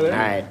yourself up over there. All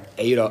right.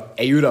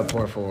 Ayuda,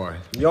 por favor.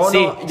 Yo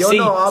no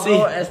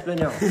hablo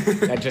español.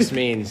 That just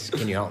means,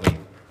 can you help me?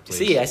 Please?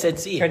 See, I said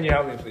see. Can you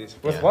help me, please?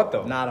 With Yeah. what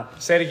though? Nada.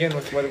 Say it again.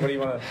 What do you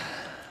want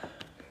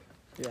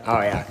to?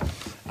 Oh, yeah.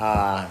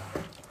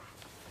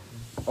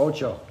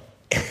 Ocho.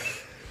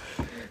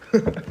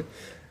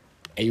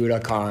 Ayuda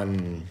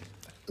con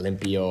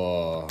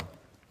limpio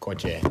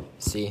coche.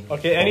 See.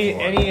 Okay.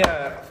 Any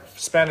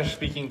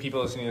Spanish-speaking people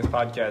listening to this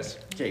podcast,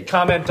 Jake.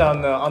 comment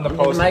on the post if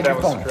that was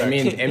microphone. correct.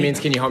 It means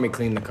can you help me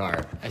clean the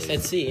car? I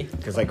said C.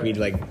 Because like we'd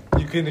like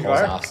You clean the hose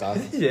car? off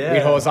stuff. Yeah.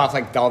 We'd hose off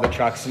like all the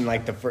trucks and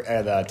like the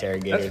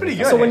tailgaters. That's pretty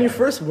good. So when you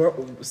first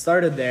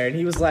started there, and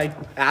he was like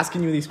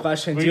asking you these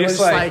questions, Were you you were just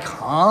just like- like,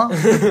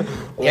 huh?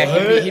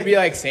 Yeah, he'd be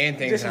like saying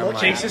things. And I'm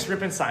Jake's like, just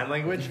ripping sign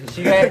language.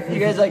 You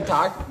guys like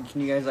talk?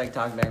 Can you guys like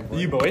talk back and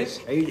forth? You boys?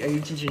 Are you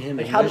teaching him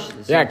how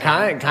English? yeah,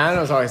 kind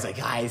of was always like,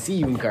 I see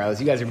you and Carlos.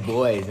 You guys are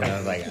boys. And I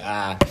was like,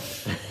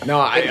 no,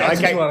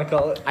 That's what you want to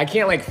call it. I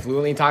can't like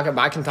fluently talk, but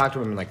I can talk to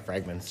him in like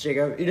fragments.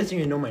 Jacob, he doesn't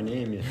even know my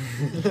name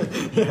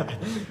yet.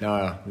 No.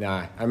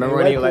 I remember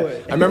when he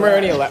left. I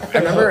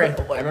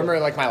remember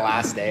like my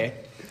last day.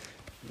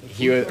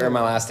 My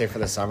last day for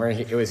the summer.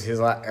 It was his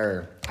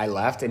I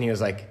left and he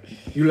was like,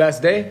 "You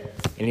last day?"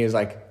 And he was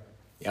like,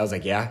 I was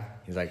like, "Yeah."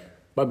 He's like,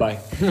 "Bye-bye."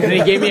 And then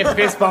he gave me a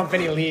fist bump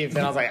and he leaves.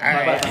 And I was like, "All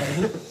right."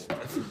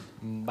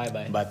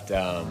 Bye-bye. But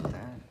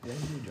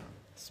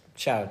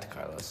Shout out to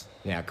Carlos.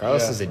 yeah,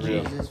 Carlos is a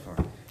G.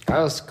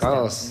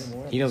 Carlos,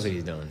 he knows what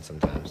he's doing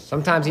sometimes.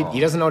 Sometimes he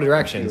doesn't know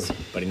directions,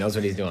 but he knows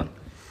what he's doing.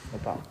 No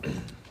problem.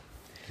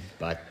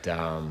 But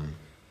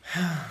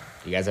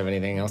you guys have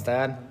anything else to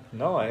add?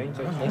 No, I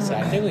think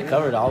I think we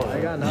covered all of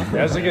it. that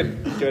was a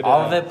good.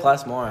 All of it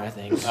plus more, I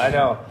think. I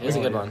know. It was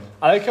a good one.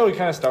 I like how we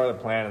kind of start with a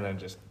plan and then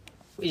just.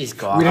 We just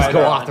go off. We just I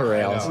go know. off the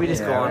rails. We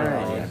just go on our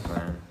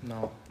own.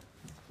 No.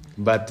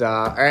 But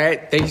all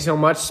right, thank you so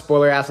much,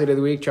 Spoiler Athlete of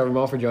the Week, Trevor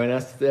Moe, for joining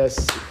us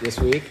this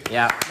week.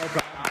 Yeah.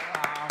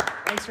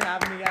 Thanks for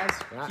having me, guys.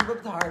 Keep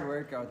up the hard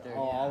work out there.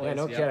 Yeah,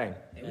 no kidding.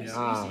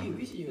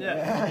 We see you.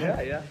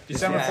 Yeah.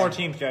 December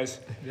 14th, guys.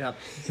 Yep.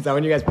 Is that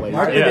when you guys play?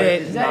 Mark the Yeah.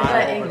 date. Is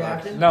that in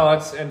Grafton? No,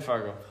 it's in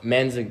Fargo.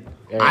 Men's.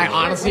 I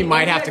honestly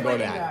might have to go to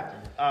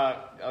that.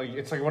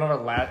 It's like one of our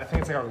last. I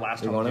think it's like our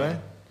last. You home going to game.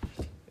 that?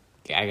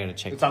 I gotta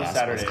check. It's on the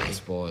Saturday. I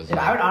suppose. Dude,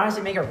 I would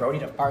honestly make a roadie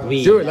to Fargo.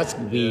 We Dude, let's.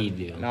 We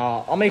do.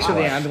 No, I'll make sure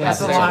the ambulance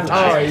That's is a long there.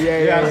 time. Oh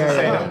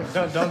yeah.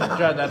 Don't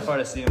drive that far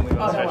to see him leave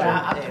Oh, on no, stretcher.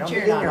 I'm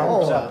cheering on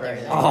Fargo South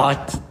there.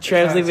 Oh,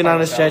 Trev's leaving on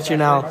a stretcher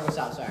now. Fargo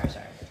South, sorry.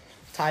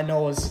 Ty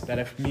knows that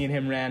if me and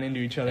him ran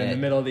into each other in the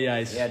middle of the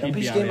ice, Yeah, don't he'd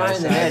be be on skating the behind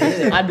other the side.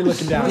 net either. I'd be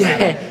looking down.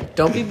 Yeah,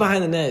 don't be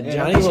behind the net. Don't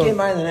Johnny be skating will.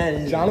 behind the net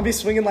either. John will be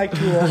swinging like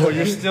two Oh, over.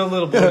 you're still a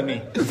little below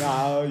me.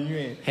 No, you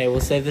ain't. Hey,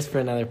 we'll save this for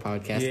another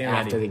podcast Yeah,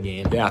 after the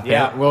game.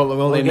 Yeah. We'll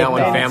name get that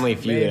one that. Family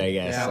Feud, I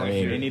guess. Yeah, I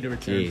mean, we need to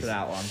return geez. for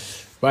that one.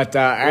 But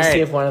all We'll see right,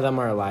 if one of them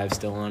are alive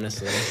still,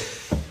 honestly.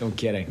 no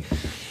kidding.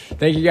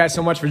 Thank you guys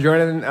so much for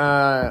joining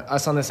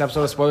us on this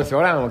episode of Spoiler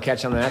Throwdown, and we'll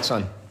catch you on the next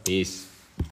one. Peace.